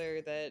was a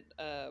player that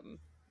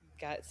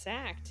got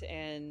sacked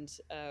and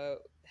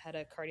had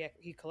a cardiac,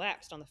 he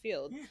collapsed on the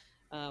field. Yeah.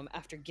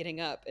 After getting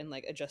up and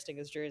like adjusting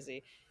his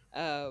jersey.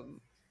 And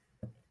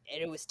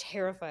it was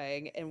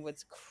terrifying. And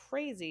what's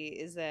crazy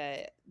is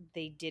that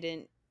they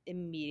didn't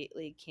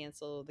immediately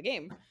cancel the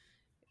game.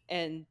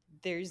 And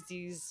there's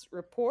these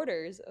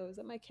reporters. Oh, is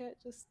that my cat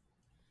just?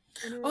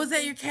 Oh, is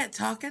that your cat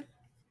talking?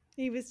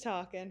 He was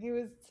talking. He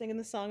was singing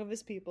the song of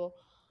his people.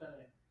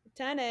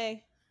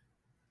 Tane.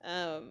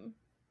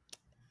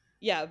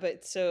 Yeah,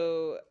 but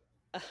so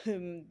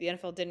the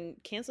NFL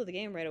didn't cancel the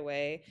game right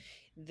away.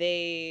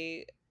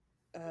 They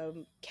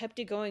kept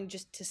it going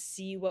just to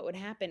see what would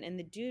happen, and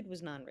the dude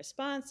was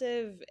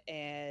non-responsive,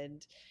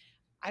 and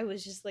I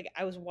was just like,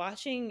 I was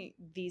watching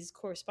these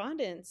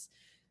correspondents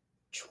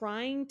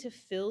trying to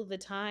fill the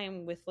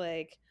time with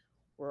like,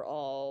 we're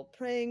all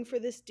praying for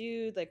this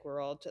dude, like we're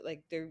all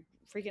like, they're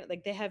freaking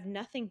like, they have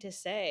nothing to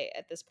say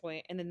at this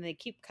point, and then they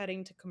keep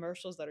cutting to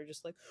commercials that are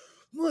just like,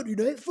 Monday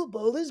Night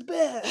Football is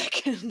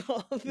back and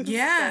all this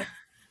stuff.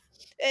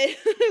 And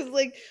it was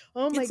like,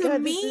 oh my it's god, a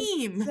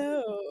meme.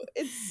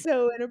 It's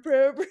so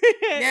inappropriate.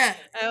 Yeah.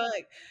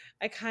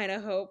 I kind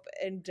of hope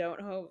and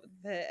don't hope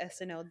that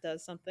SNL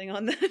does something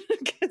on that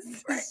because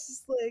it's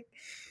just like,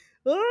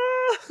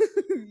 oh,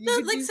 no,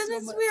 like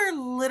sometimes we are a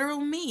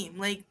literal meme.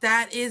 Like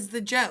that is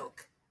the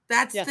joke.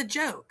 That's the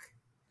joke.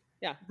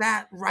 Yeah.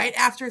 That right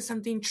after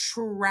something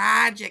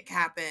tragic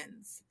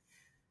happens,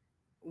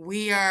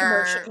 we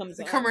are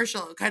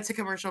commercial cut to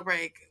commercial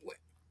break.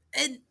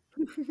 And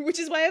which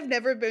is why I've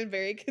never been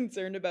very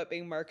concerned about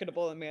being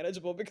marketable and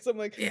manageable, because I'm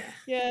like,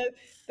 yeah,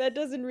 that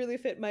doesn't really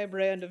fit my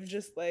brand of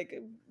just like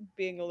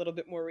being a little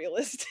bit more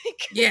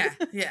realistic. Yeah.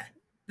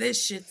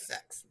 This shit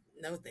sucks.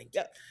 No, thank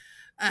you.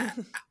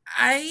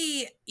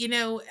 I,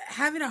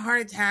 having a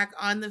heart attack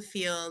on the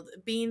field,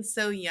 being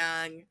so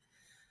young,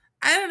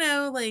 I don't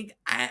know, like,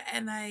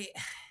 I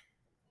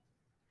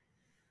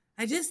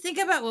just think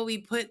about what we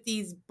put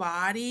these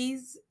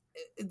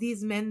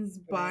men's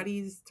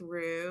bodies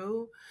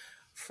through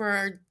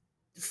for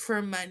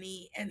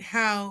money, and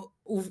how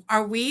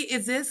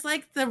is this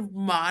like the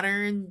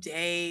modern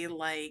day,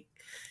 like,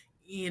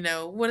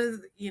 what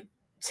is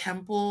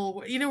temple,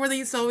 where they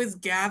used to always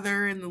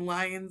gather in the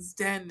lion's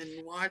den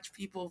and watch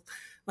people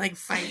like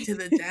fight to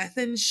the death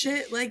and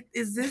shit? Like,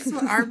 is this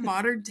our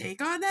modern take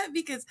on that?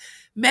 Because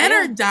men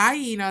are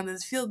dying on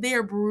this field. They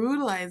are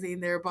brutalizing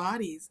their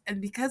bodies,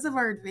 and because of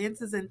our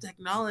advances in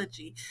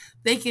technology,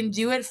 they can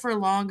do it for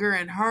longer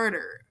and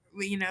harder.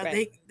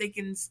 They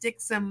can stick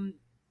some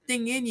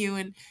thing in you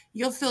and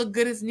you'll feel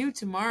good as new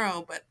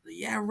tomorrow, but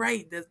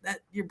that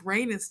your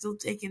brain is still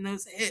taking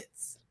those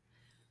hits.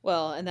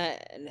 Well, and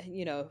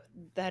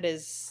that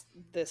is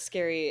the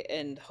scary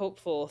and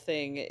hopeful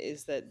thing,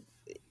 is that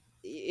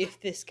if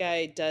this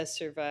guy does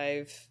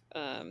survive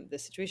the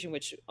situation,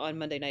 which on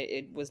Monday night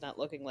it was not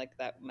looking like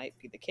that might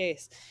be the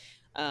case,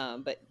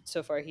 but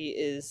so far he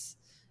is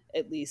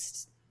at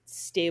least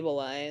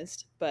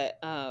stabilized. But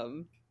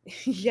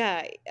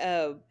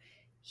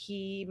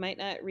he might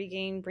not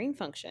regain brain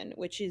function,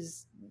 which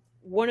is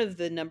one of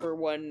the number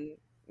one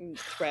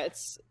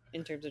threats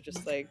in terms of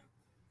just like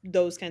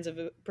those kinds of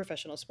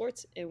professional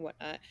sports and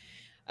whatnot.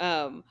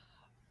 Um,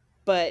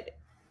 but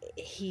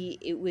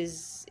it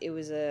was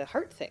a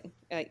heart thing.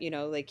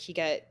 Like he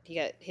got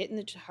hit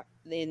in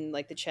in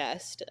like the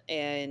chest,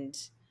 and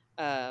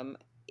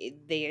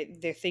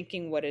they're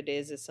thinking what it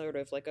is sort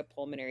of like a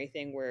pulmonary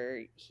thing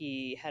where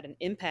he had an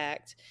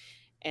impact,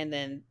 and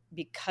then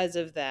because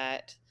of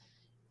that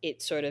it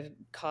sort of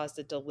caused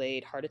a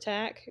delayed heart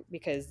attack,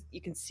 because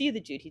you can see the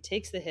dude, he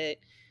takes the hit,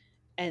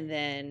 and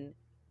then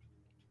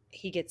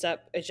he gets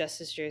up, adjusts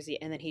his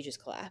jersey, and then he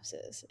just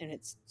collapses, and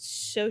it's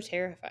so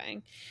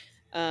terrifying.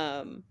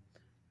 um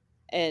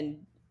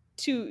and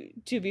to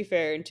be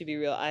fair and to be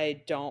real,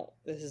 I don't,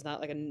 this is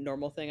not like a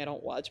normal thing, I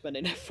don't watch Monday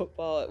Night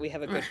Football. We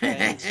have a good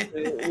friend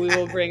who we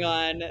will bring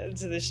on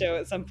to the show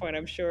at some point,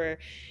 I'm sure,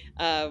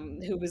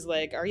 who was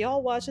like, are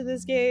y'all watching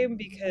this game,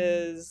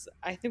 because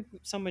I think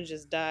someone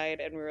just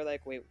died, and we were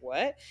like, wait,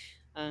 what?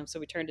 So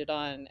we turned it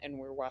on and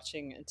we're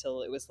watching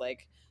until it was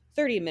like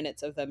 30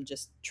 minutes of them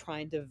just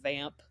trying to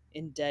vamp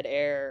in dead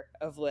air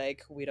of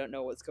like, we don't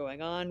know what's going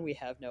on, we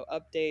have no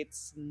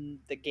updates,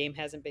 the game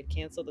hasn't been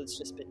canceled, it's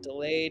just been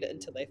delayed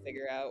until they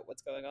figure out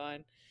what's going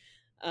on.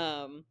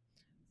 um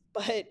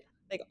but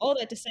like, all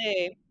that to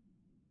say,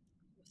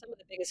 some of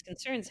the biggest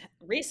concerns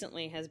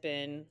recently has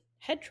been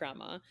head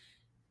trauma,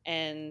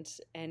 and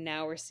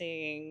now we're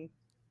seeing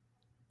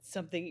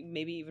something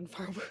maybe even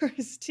far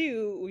worse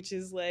too, which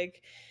is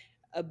like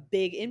a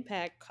big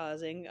impact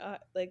causing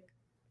like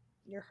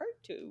your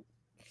heart to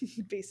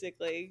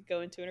basically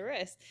go into an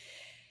arrest.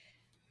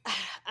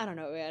 I don't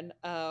know, man.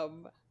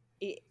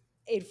 It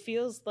it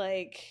feels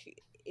like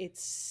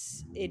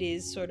it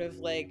is sort of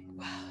like,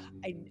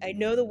 I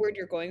know the word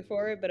you're going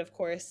for, but of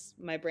course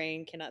my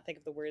brain cannot think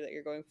of the word that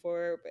you're going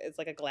for. But it's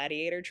like a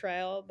gladiator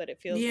trial, but it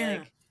feels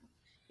Yeah.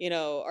 like,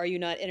 are you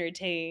not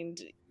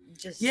entertained?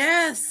 Just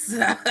Yes.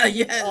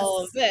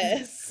 all of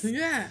Yes. this.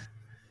 Yeah.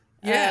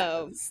 Yeah.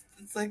 Um,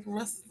 It's like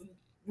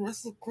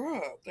Russell Crowe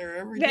out there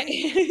every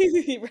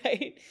day. right,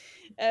 right.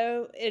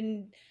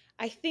 And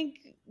I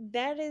think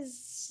that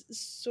is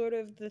sort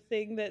of the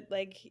thing that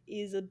like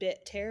is a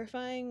bit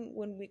terrifying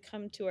when we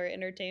come to our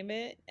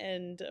entertainment.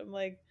 And I'm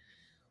like,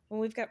 when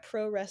we've got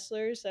pro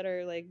wrestlers that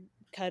are like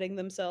cutting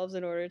themselves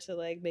in order to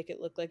like make it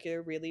look like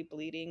they're really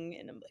bleeding,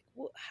 and I'm like,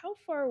 well, how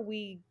far are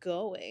we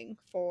going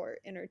for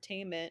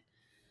entertainment?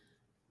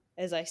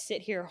 As I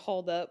sit here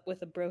hauled up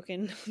with a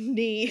broken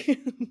knee,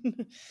 you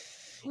know.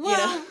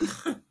 Well,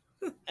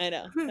 I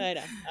know.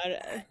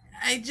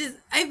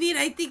 I mean,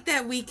 I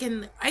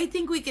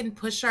think we can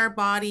push our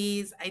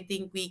bodies. I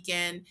think we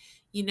can,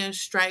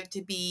 strive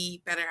to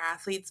be better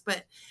athletes.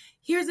 But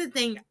here's the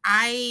thing,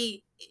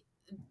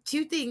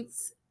 two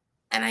things,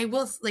 and I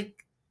will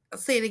like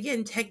say it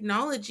again,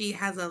 technology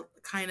has a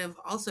kind of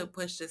also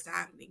pushed this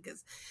happening,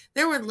 because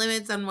there were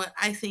limits on what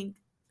I think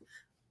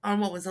on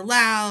what was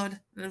allowed.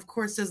 And of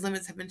course, those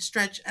limits have been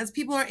stretched as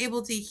people are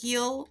able to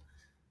heal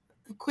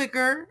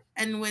quicker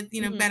and with,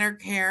 Mhm. better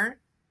care.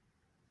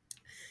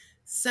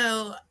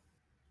 So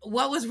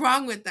what was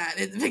wrong with that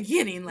in the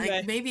beginning? Like,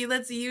 Right. maybe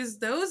let's use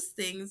those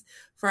things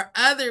for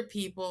other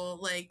people,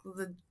 like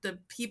the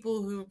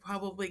people who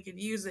probably could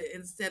use it,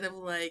 instead of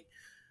like,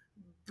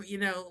 you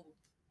know,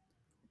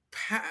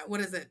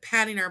 what is it,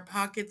 patting our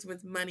pockets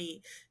with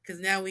money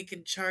because now we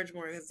can charge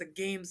more because the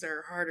games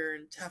are harder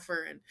and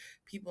tougher, and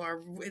people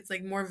are, it's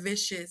like more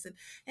vicious,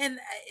 and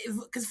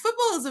because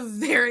football is a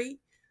very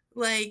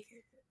like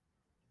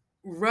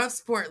rough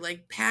sport,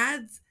 like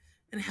pads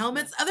and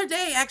helmets. Yes. Other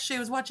day, actually,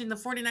 I was watching the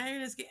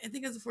 49ers game. I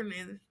think it was the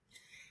 49ers.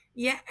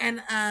 Yeah,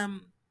 and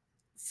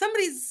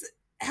somebody's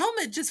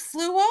helmet just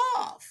flew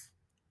off.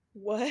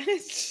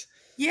 What?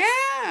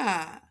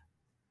 Yeah.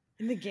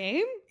 In the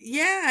game?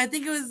 Yeah, I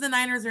think it was the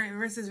Niners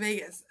versus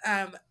Vegas.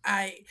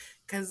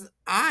 Because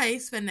I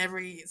spend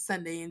every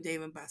Sunday in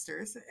Dave and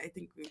Buster's. I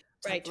think we talked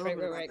Right, a little right,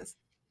 bit right, about right. this,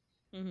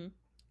 Mm-hmm.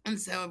 and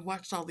so I've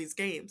watched all these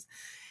games.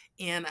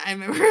 And I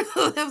remember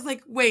I was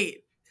like,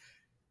 "Wait,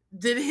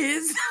 did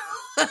his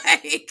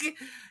like,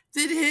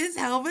 did his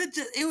helmet?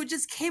 It would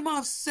just came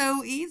off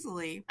so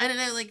easily." I don't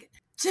know, like,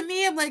 to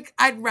me, I'm like,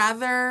 I'd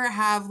rather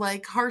have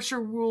like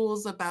harsher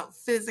rules about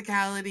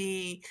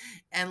physicality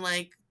and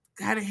like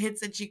kind of hits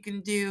that you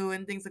can do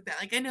and things like that.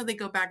 Like, I know they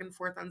go back and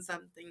forth on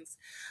some things,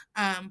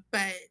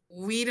 but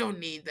we don't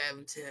need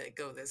them to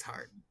go this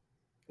hard.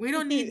 We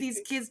don't need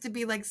these kids to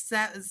be like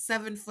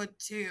 7'2",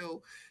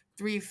 Right.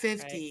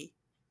 350.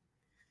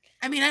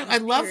 I mean, And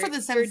I'd love pure for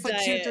the pure 7'2",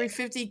 diet.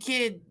 350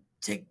 kid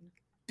to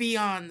be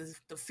on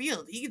the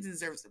field. He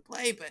deserves to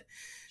play, but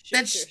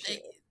Sure, sure, that's sure.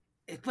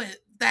 but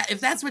that if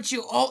that's what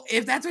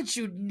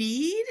you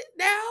need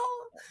now,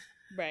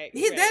 Right,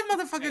 that right,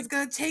 motherfucker's right.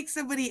 gonna take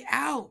somebody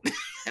out.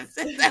 That's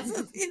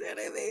what, you know what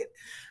I mean.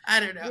 I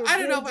don't know. We're I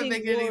don't know if I'm building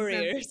making any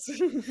sense. warriors.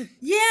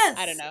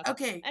 I don't Yes. know.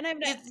 Okay. And I'm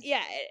not, It's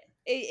yeah,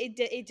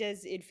 it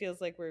does, it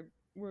feels like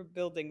we're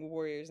building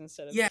warriors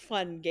instead of yeah.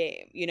 fun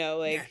game, Yeah.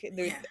 like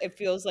there's, Yeah. it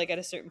feels like at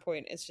a certain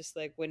point it's just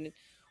like, when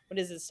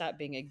does it stop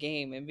being a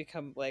game and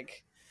become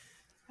like,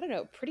 I don't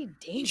know, pretty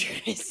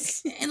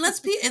dangerous.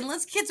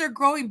 unless kids are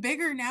growing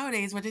bigger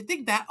nowadays, which I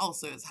think that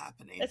also is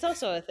happening. That's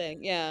also a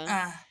thing,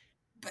 yeah.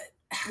 But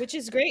Which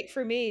is great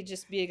for me,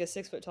 just being a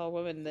 6 foot tall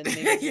woman. Then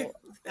maybe we'll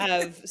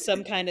have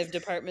some kind of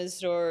department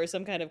store or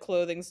some kind of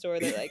clothing store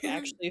that like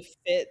actually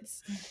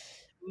fits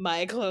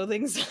my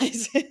clothing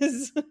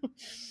sizes. if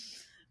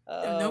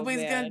Oh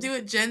nobody's gonna man, do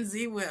it, Gen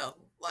Z will.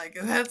 Like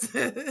that's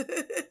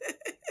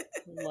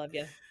love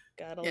you.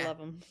 Gotta yeah. love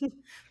them.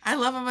 I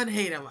love them and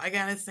hate them. I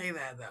gotta say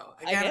that though.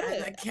 I get I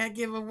it. can't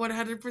give them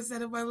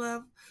 100% of my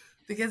love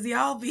because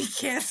y'all be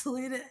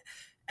canceling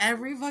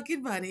every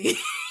fucking money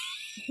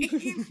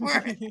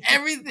for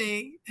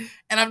everything,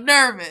 and I'm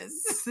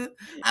nervous.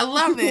 I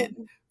love it,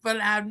 but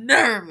I'm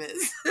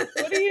nervous.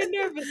 What are you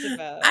nervous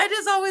about? I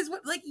just always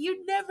like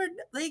you never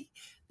like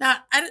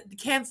not. I don't,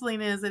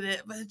 canceling isn't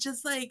it, but it's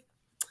just like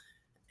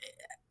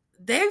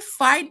they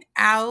find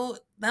out.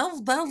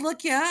 They'll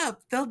look you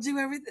up. They'll do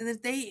everything.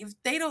 If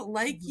they don't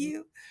like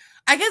you,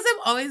 I guess I'm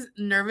always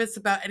nervous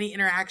about any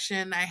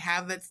interaction I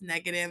have that's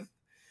negative.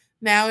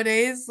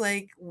 Nowadays,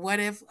 like,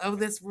 what if, oh,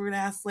 this rude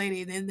ass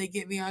lady, and then they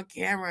get me on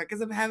camera because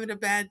I'm having a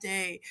bad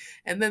day.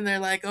 And then they're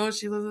like, oh,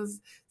 she lives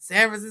in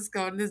San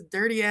Francisco in this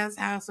dirty ass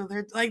house. So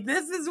they're like,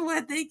 this is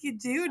what they can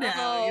do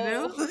now, you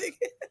know? Like,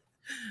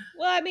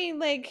 well, I mean,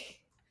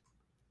 like,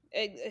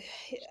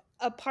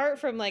 apart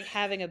from like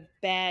having a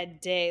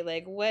bad day,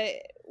 like,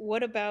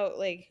 what about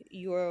like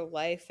your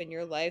life and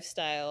your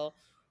lifestyle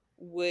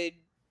would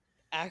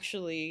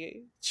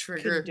actually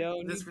trigger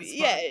condone this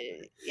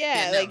response.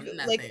 yeah, no, like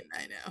nothing, like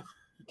I know.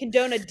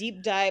 condone a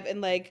deep dive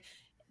and like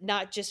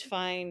not just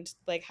find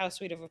like how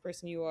sweet of a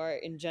person you are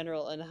in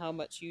general and how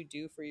much you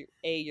do for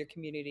your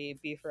community,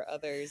 b for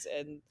others.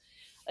 And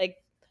like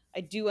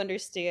I do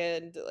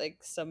understand like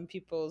some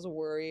people's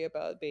worry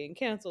about being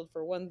canceled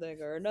for one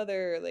thing or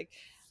another. Like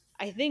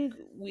I think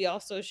we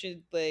also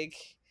should like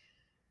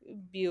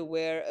be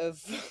aware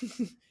of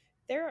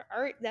there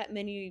aren't that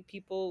many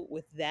people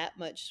with that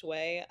much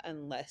sway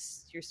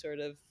unless you're sort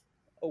of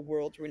a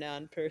world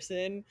renowned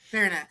person.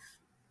 Fair enough.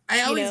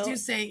 I always do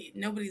say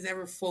nobody's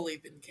ever fully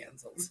been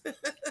canceled.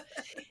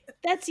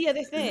 That's the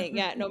other thing.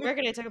 Yeah, no, Greg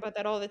and I talk about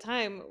that all the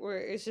time where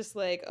it's just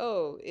like,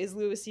 oh, is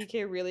Louis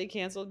C.K. really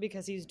canceled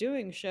because he's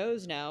doing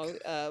shows now?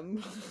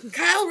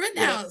 Kyle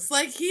Rittenhouse,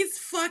 like he's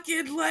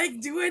fucking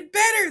like doing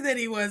better than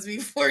he was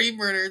before he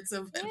murdered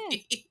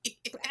somebody.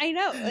 Yeah. I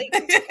know. Like,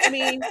 I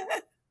mean,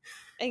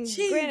 and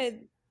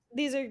granted,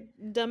 these are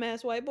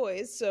dumbass white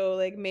boys, so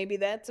like maybe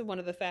that's one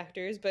of the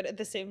factors, but at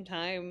the same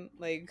time,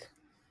 like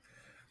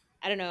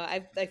I don't know,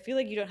 I feel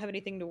like you don't have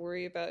anything to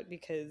worry about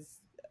because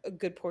a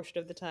good portion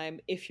of the time,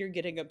 if you're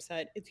getting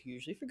upset, it's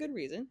usually for good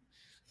reason.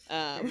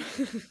 Well,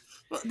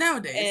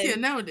 nowadays,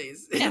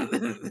 nowadays. Yeah.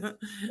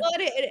 Well,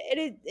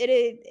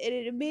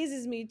 it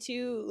amazes me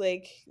too.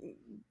 Like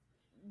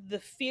the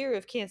fear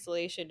of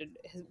cancellation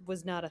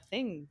was not a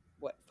thing.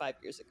 5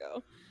 years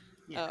ago,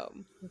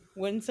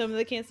 when some of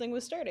the canceling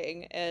was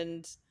starting,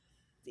 and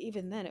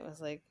even then, it was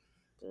like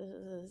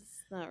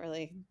it's not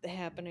really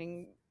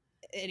happening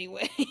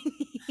anyway.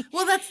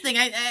 Well, that's the thing.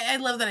 I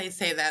love that I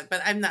say that,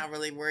 but I'm not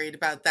really worried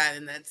about that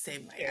in that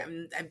same way. Sure.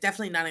 I'm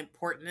definitely not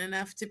important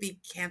enough to be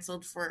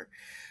canceled for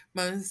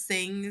most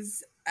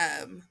things.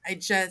 I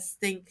just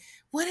think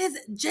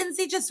Gen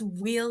Z just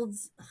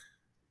wields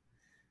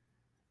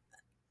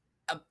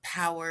a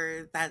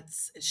power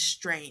that's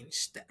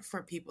strange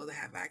for people to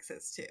have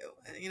access to,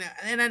 you know.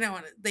 And I don't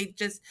want to. They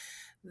just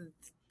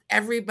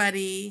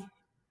everybody.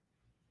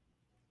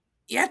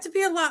 You have to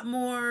be a lot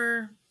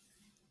more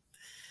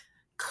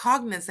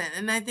cognizant,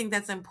 and I think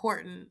that's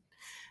important.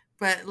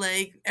 But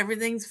like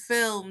everything's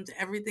filmed,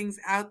 everything's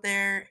out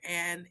there,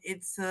 and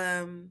it's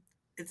a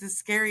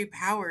scary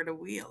power to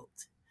wield.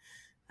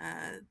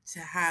 To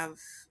have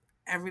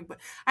everybody,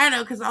 I don't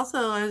know, because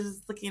also I was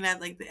just looking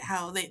at like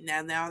how they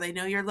now they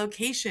know your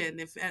location.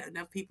 If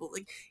enough people,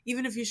 like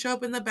even if you show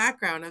up in the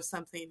background of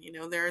something, you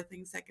know, there are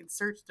things that can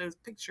search those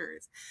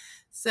pictures.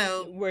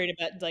 So worried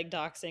about like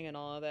doxing and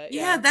all of that.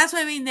 Yeah, that's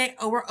what I mean. They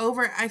were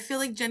over. I feel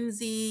like Gen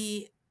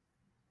Z,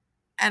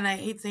 and I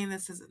hate saying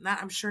this, is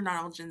not, I'm sure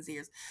not all Gen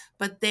Zers,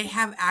 but they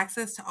have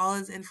access to all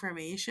this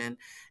information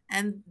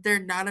and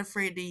they're not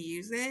afraid to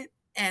use it.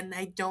 And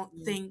I don't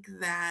think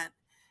that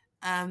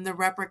the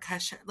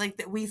repercussion, like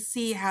that, we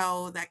see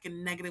how that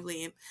can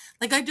negatively,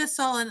 like I just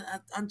saw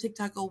on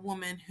TikTok a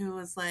woman who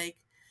was like,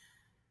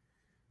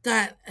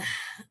 got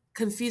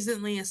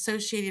confusedly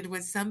associated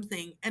with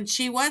something, and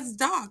she was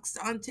doxxed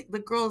on the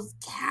girls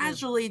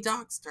casually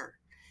doxxed her.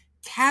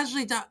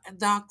 Casually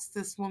doxed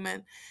this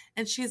woman,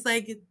 and she's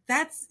like,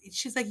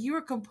 you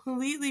were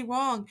completely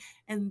wrong,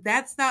 and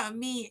that's not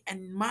me,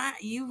 and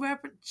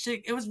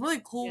it was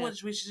really cool when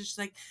she was just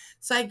like,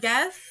 so I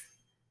guess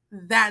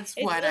that's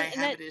what I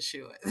have an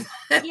issue with.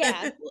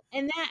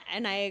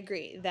 and I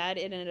agree that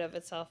in and of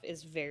itself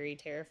is very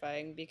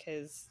terrifying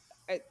because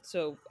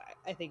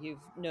I think you've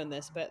known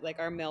this, but like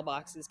our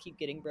mailboxes keep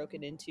getting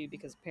broken into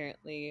because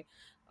apparently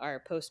our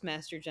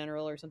postmaster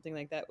general or something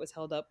like that was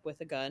held up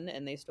with a gun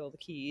and they stole the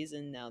keys,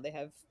 and now they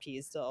have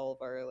keys to all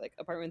of our like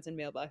apartments and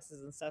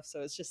mailboxes and stuff.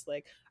 So it's just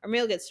like our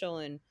mail gets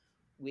stolen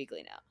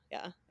weekly now.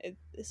 Yeah,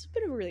 it's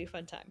been a really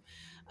fun time.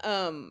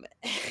 Um,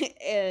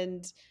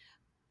 and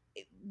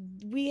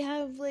we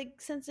have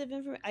like sensitive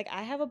information. Like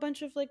I have a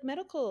bunch of like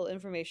medical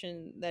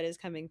information that is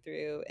coming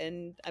through,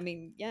 and I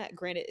mean, yeah,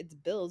 granted it's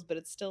bills, but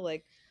it's still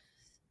like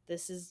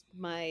this is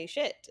my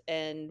shit,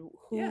 and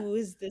Yeah. who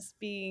is this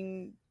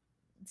being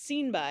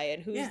seen by,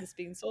 and who is Yeah. this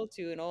being sold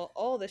to, and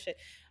all this shit.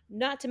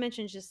 Not to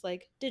mention just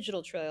like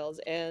digital trails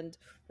and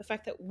the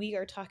fact that we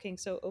are talking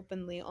so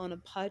openly on a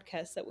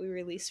podcast that we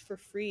release for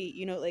free.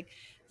 You know, like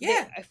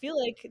Yeah. I feel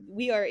like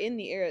we are in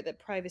the era that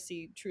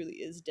privacy truly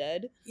is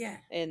dead, Yeah.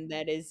 and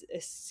that is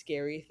a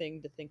scary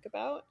thing to think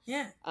about.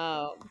 Yeah.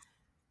 Um,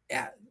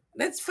 Yeah.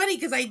 That's funny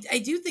because I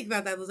do think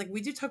about that. It's like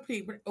we do talk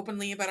pretty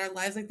openly about our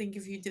lives. I think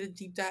if you did a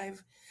deep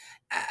dive,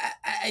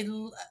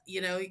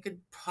 you know, you could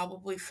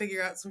probably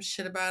figure out some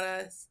shit about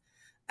us.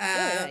 oh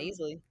yeah, Um,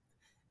 easily.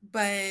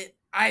 but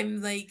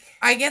I'm like,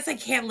 I guess I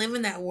can't live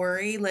in that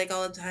worry like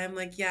all the time.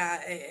 Like,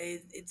 yeah,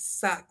 it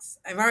sucks.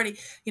 I've already,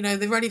 you know,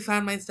 they've already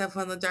found my stuff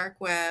on the dark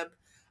web.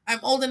 I'm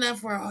old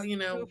enough where, you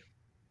know,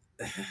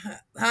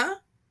 huh?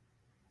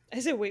 I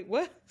said, wait,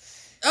 what?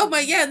 Oh my,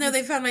 yeah, no,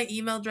 they found my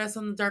email address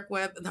on the dark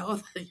web.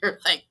 No, you're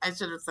like, I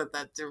should have said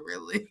that too,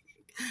 really.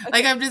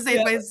 Like, Okay, I'm just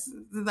saying, yeah.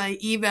 my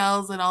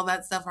emails and all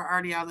that stuff are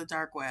already on the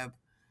dark web.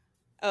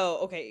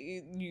 Oh,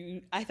 okay.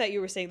 You I thought you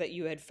were saying that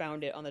you had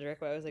found it on the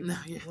dark web. I was like, No,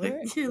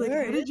 where you're like,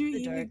 where how is did you the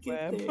even dark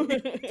get web?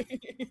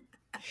 there?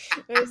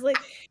 I was like,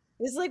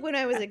 this is like when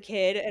I was a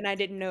kid and I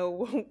didn't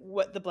know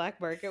what the black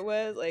market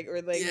was, like,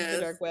 or like the Yes,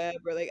 dark web,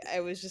 or like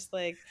I was just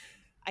like,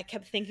 I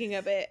kept thinking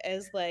of it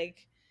as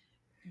like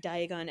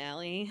Diagon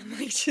Alley,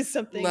 like just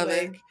something love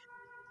it. like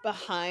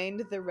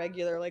behind the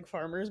regular like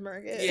farmers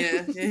market,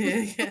 Yeah,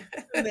 yeah, yeah,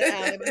 in the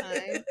alley yeah.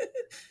 behind,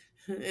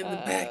 In the um,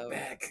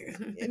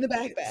 backpack. in the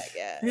backpack.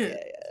 Yeah, Yeah.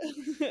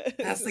 yeah, yeah.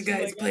 That's So the it's just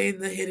guys like, playing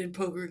the hidden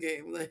poker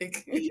game.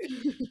 Like, I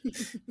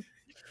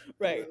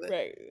right, love it.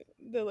 right.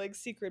 The like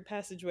secret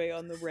passageway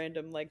on the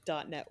random like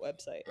 .net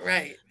website.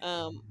 Right.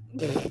 Um,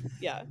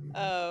 yeah.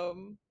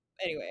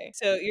 Anyway,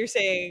 so you're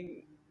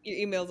saying your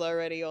email's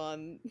already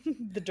on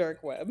the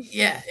dark web.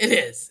 Yeah, it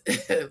is.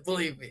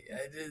 Believe me,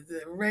 I just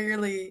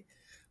regularly.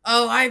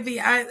 Oh,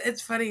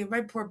 it's funny.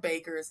 My poor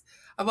bakers.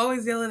 I'm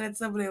always yelling at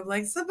somebody. I'm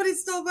like, somebody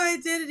stole my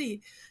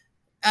identity.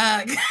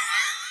 Uh,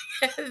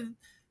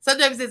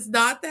 sometimes it's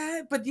not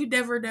that, but you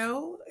never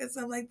know. And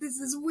so I'm like, this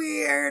is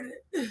weird.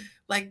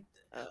 Like,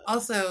 Uh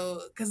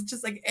also, because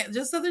just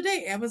the other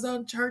day,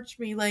 Amazon charged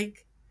me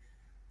like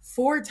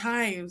 4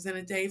 times in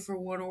a day for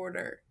one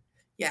order.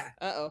 Yeah,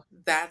 oh.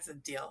 that's a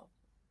deal.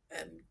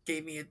 And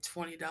gave me a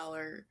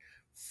 $20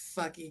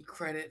 fucking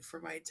credit for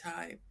my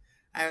time.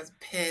 I was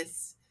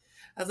pissed.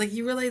 I was like,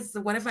 you realize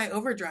what if I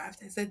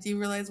overdraft? I said, do you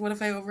realize what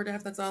if I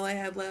overdraft? That's all I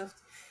had left.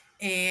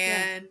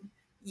 Yeah. And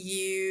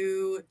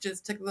you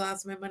just took the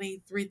last of my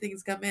money. 3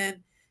 things come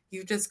in.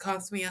 You just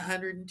cost me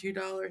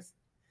 $102.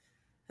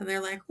 And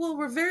they're like, well,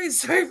 we're very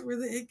sorry for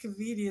the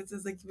inconvenience.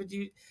 It's like, but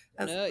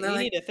No, they're you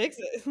need like, to fix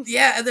it.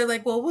 yeah. And they're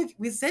like, well,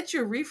 we sent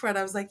you a refund.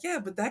 I was like, yeah,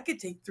 but that could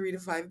take 3 to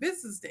 5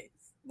 business days.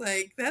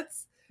 Like,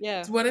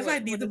 Yeah. what if I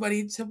What need the is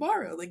money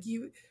tomorrow? Like,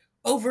 you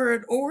over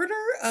an order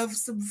of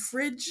some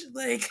fridge,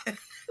 like,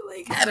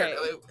 like I don't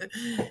right.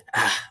 know.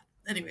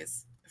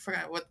 Anyways, I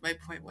forgot what my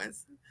point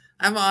was.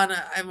 I'm on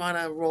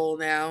a roll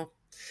now.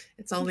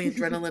 It's only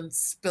adrenaline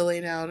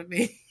spilling out of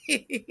me.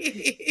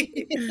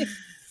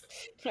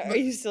 Are But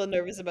you still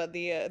nervous about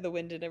the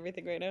wind and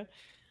everything right now?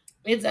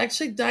 it's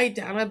actually died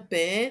down a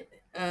bit,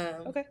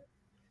 Okay.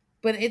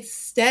 but it's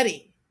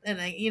steady, and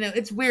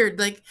it's weird,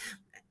 like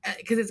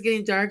because it's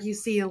getting dark. You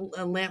see a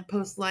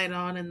lamppost light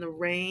on in the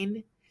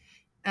rain.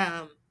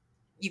 Um,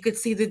 you could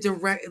see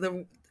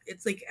the.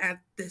 It's like at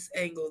this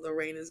angle the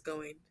rain is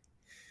going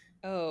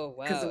Oh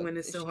because the wow. wind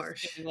is so She's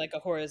harsh. giving like a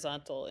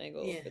horizontal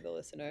angle Yeah. for the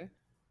listener.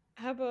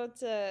 How about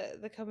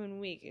the coming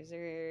week? Is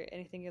there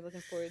anything you're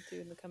looking forward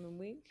to in the coming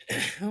week?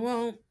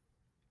 Well,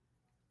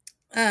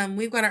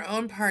 we've got our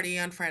own party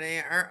on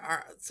Friday.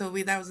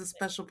 That was a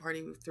special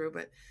party we threw,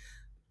 but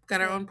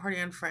got our Yeah. own party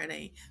on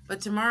Friday.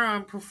 But tomorrow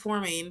I'm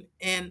performing,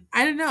 and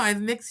I don't know. I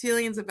have mixed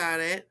feelings about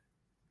it.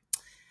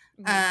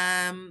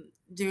 Mhm.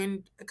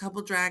 Doing a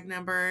couple drag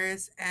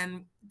numbers,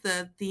 and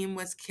the theme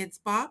was Kids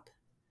Bop.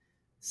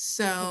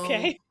 So,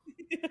 Okay.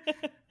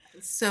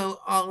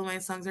 so all of my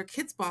songs are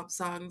Kids Bop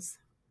songs.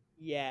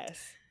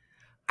 Yes.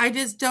 I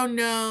just don't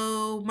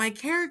know my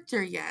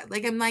character yet.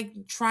 Like, I'm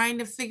like trying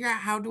to figure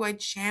out, how do I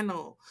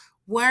channel?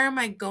 Where am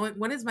I going?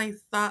 What is my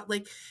thought?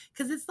 Like,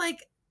 because it's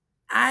like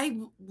I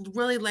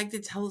really like to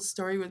tell a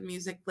story with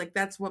music. Like,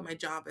 that's what my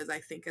job is, I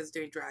think, is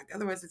doing drag.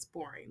 Otherwise, it's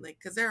boring. Like,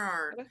 because there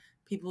are Okay.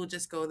 people who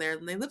just go there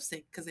and they lip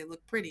sync because they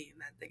look pretty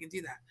and that they can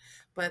do that.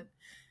 But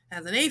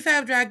as an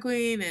AFAB drag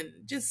queen,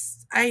 and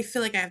just I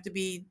feel like I have to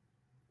be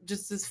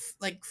just as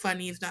like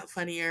funny, if not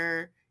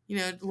funnier, a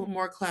little Mhm.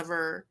 more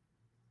clever.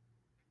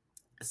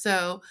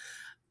 So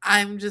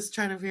I'm just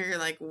trying to figure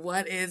like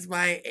what is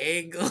my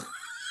angle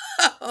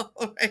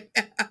right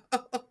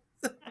now.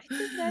 I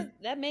think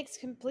that makes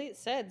complete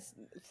sense.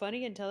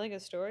 Funny and telling a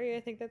story.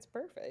 I think that's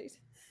perfect.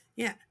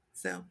 Yeah.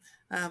 So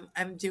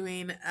I'm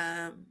doing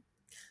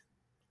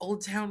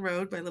Old Town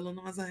Road by Little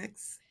Nas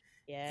X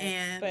Yes,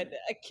 and but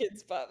a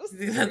kids' Bop's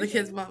the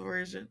Kids version. Bop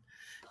version.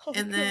 Oh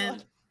And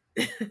god.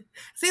 then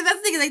see that's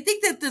the thing is I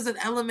think that there's an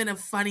element of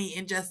funny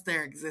in just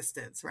their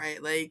existence,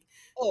 right? Like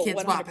Oh,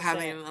 Kids Bop 100%.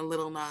 having a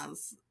Little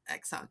Nas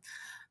X song.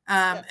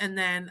 Yep. And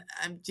then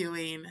I'm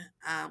doing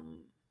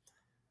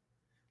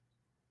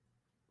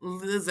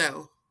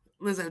Lizzo.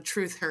 Lizzo,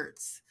 Truth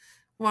Hurts.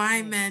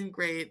 Why Nice. men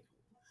great.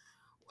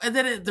 And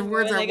then the Why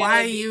words are they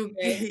why gotta be you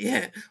great.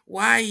 yeah,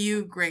 why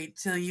you great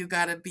till you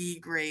gotta be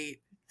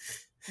great.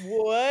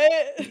 What?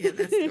 Yeah,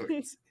 that's the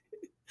words.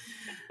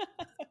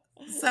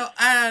 So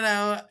I don't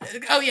know.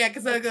 Oh yeah,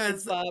 because Oh, it kids'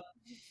 goes Bop.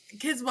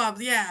 Kids Bop,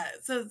 yeah.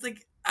 So it's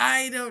like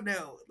I don't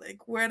know.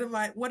 Like what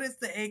is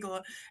the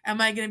angle?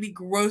 Am I gonna be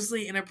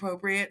grossly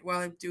inappropriate while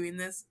I'm doing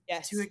this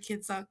to a Yes.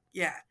 kid song?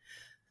 Yeah.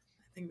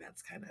 I think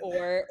that's kind of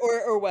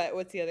Or what?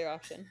 What's the other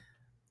option?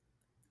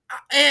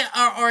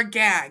 or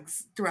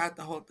gags throughout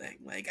the whole thing.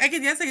 Like I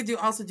could do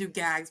also do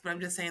gags, but I'm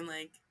just saying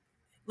like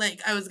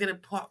I was gonna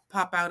pop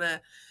out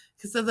a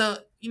because of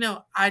the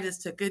I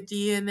just took a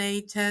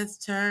DNA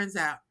test. Turns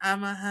out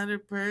I'm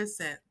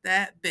 100%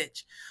 that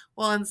bitch.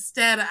 Well,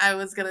 instead I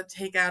was gonna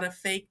take out a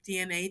fake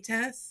DNA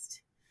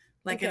test,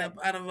 like Okay.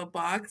 out of a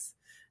box.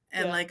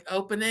 And Yeah. like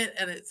open it,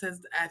 and it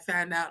says I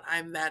found out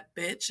I'm that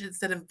bitch.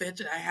 Instead of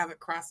bitch, I have it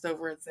crossed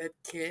over and said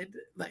kid,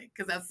 like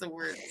because that's the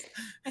words.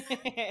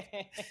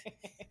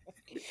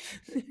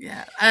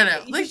 Yeah, I don't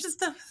know. you Like should just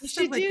stuff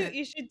like that.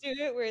 you should do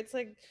it where it's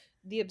like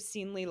the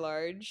obscenely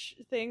large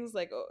things,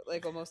 like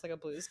almost like a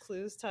Blue's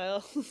Clues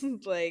style,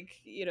 like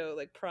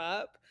like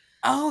prop.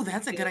 Oh, It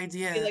that's could a be good like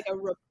idea. a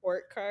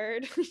report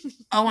card.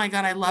 Oh my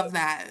god, I Like love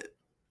that.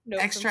 note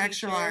from Extra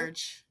extra teacher.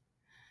 large.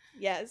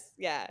 Yes,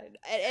 yeah.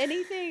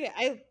 Anything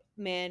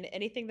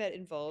that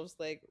involves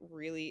like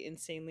really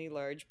insanely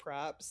large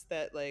props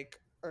that like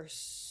are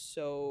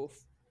so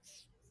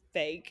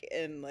fake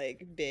and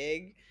like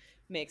big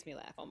makes me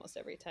laugh almost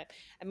every time.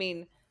 I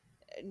mean,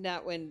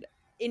 not when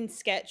in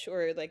sketch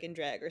or like in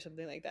drag or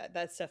something like that.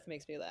 That stuff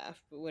makes me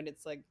laugh. But when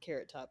it's like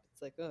Carrot Top,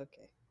 it's like, oh,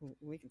 okay,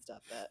 we can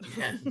stop that.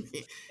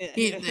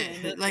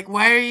 Yeah. Like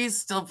why are you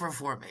still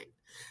performing?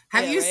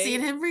 Have Yeah, you right. seen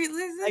him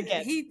recently?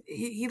 Again,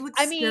 He I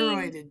looks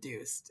steroid mean,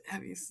 induced.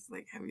 Have you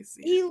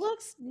seen he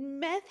looks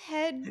meth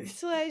head it?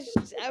 slash.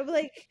 I'm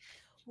like,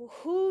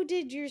 who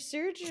did your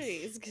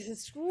surgeries?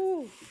 Because,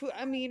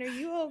 I mean, are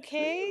you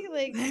okay?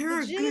 Like, There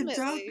are good legitimately.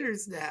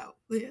 doctors now.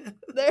 Yeah.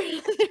 There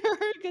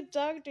are good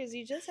doctors.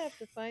 You just have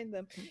to find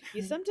them.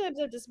 You sometimes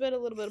have to spend a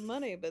little bit of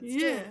money, but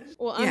Yeah. still.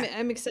 Well, I'm Yeah.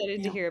 I'm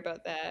excited to Yeah. hear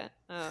about that.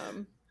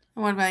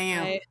 What about you?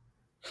 I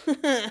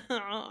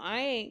I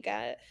ain't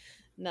got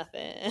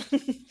nothing.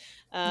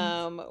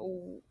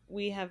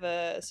 We have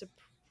a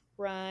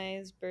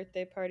surprise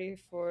birthday party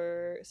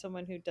for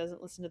someone who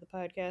doesn't listen to the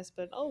podcast,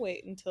 but I'll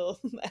wait until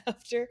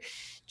after,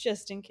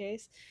 just in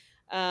case.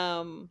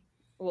 Um,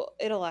 well,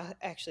 it'll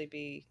actually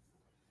be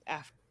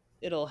after.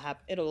 It'll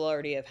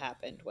already have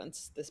happened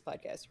once this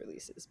podcast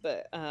releases.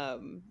 But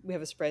we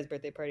have a surprise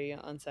birthday party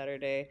on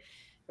Saturday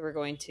that we're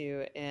going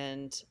to,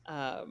 and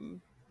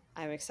I'm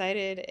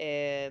excited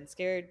and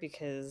scared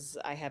because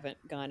I haven't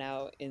gone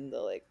out in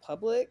the like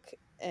public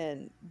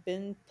and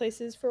been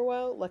places for a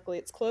while. Luckily,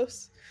 it's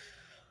close.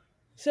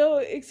 So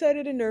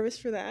excited and nervous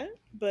for that.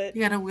 But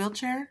You got a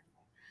wheelchair?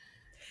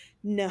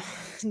 no,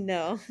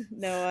 no.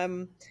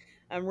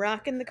 I'm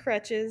rocking the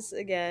crutches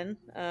again,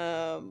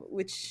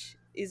 which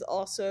is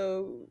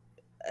also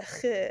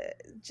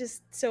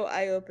just so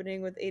eye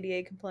opening with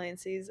ADA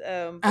compliances.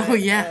 Oh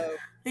But yeah.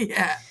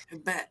 Yeah, I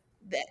bet.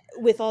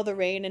 with all the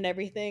rain and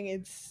everything,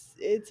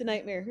 it's a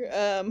nightmare.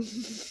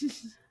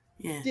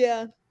 Yeah.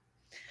 Yeah,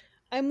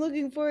 I'm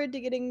looking forward to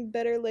getting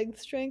better leg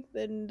strength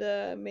and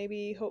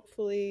maybe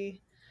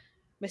hopefully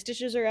my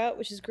stitches are out,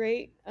 which is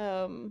great.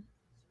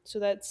 So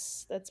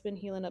that's been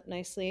healing up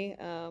nicely.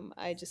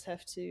 I just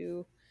have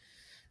to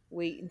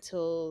wait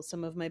until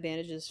some of my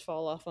bandages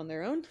fall off on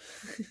their own,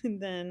 and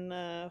then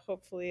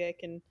hopefully I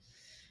can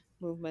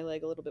move my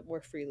leg a little bit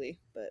more freely.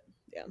 But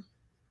yeah,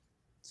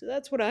 so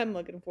that's what I'm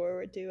looking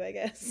forward to, I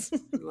guess.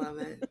 Love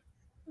it.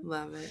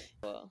 Love it.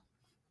 Well,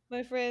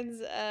 my friends,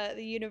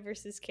 the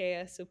universe is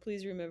chaos, so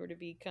please remember to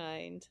be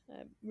kind.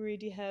 Marie,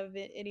 do you have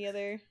any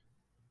other?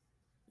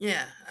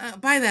 Yeah,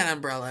 buy that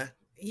umbrella.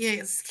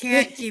 Yes,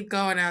 can't keep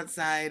going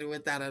outside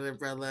without an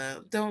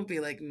umbrella. Don't be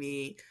like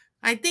me.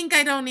 I think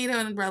I don't need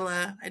an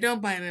umbrella. I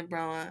don't buy an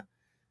umbrella.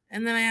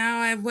 And then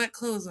I have wet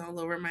clothes all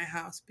over my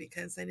house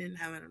because I didn't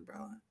have an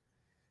umbrella.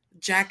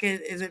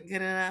 Jacket isn't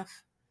good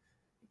enough.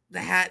 The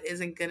hat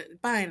isn't good.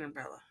 Buy an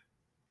umbrella.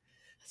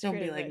 That's Don't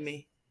great be like advice.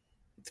 me.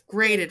 It's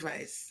great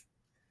advice.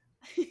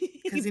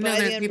 Because Buy the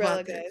there's people umbrella,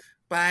 out there. guys.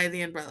 Buy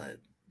the umbrella.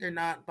 They're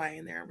not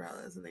buying their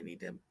umbrellas and they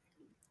need to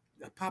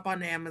pop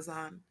on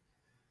Amazon.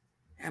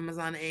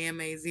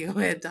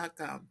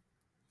 AmazonAMAZON.com.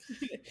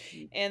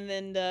 And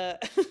then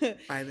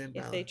Bye then, if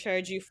Bella. they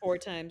charge you 4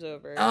 times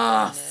over.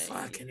 Oh, then,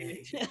 fucking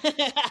A.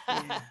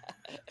 yeah.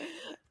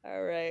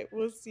 All right.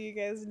 We'll see you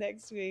guys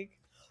next week.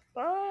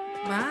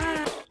 Bye.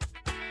 Bye.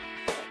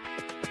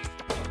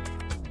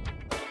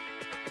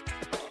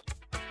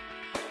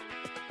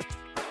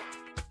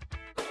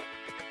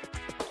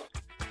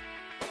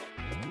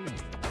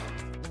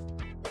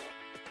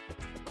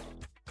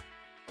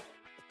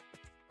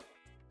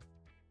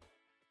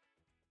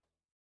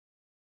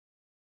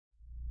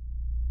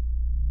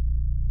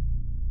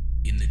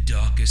 In the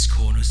darkest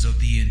corners of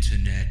the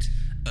internet,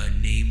 a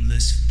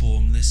nameless,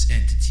 formless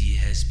entity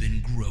has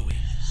been growing.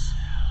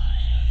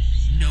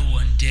 No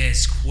one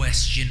dares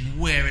question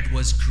where it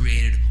was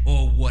created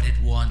or what it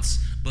wants,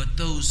 but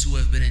those who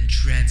have been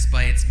entranced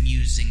by its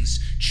musings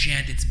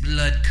chant its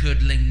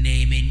blood-curdling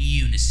name in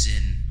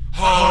unison.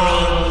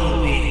 Horror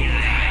Movie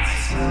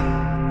Night!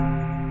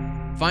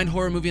 Find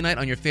Horror Movie Night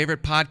on your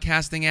favorite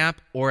podcasting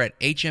app or at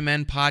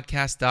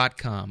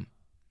hmnpodcast.com.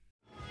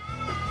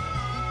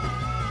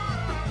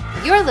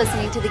 You're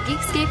listening to the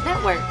Geekscape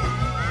Network.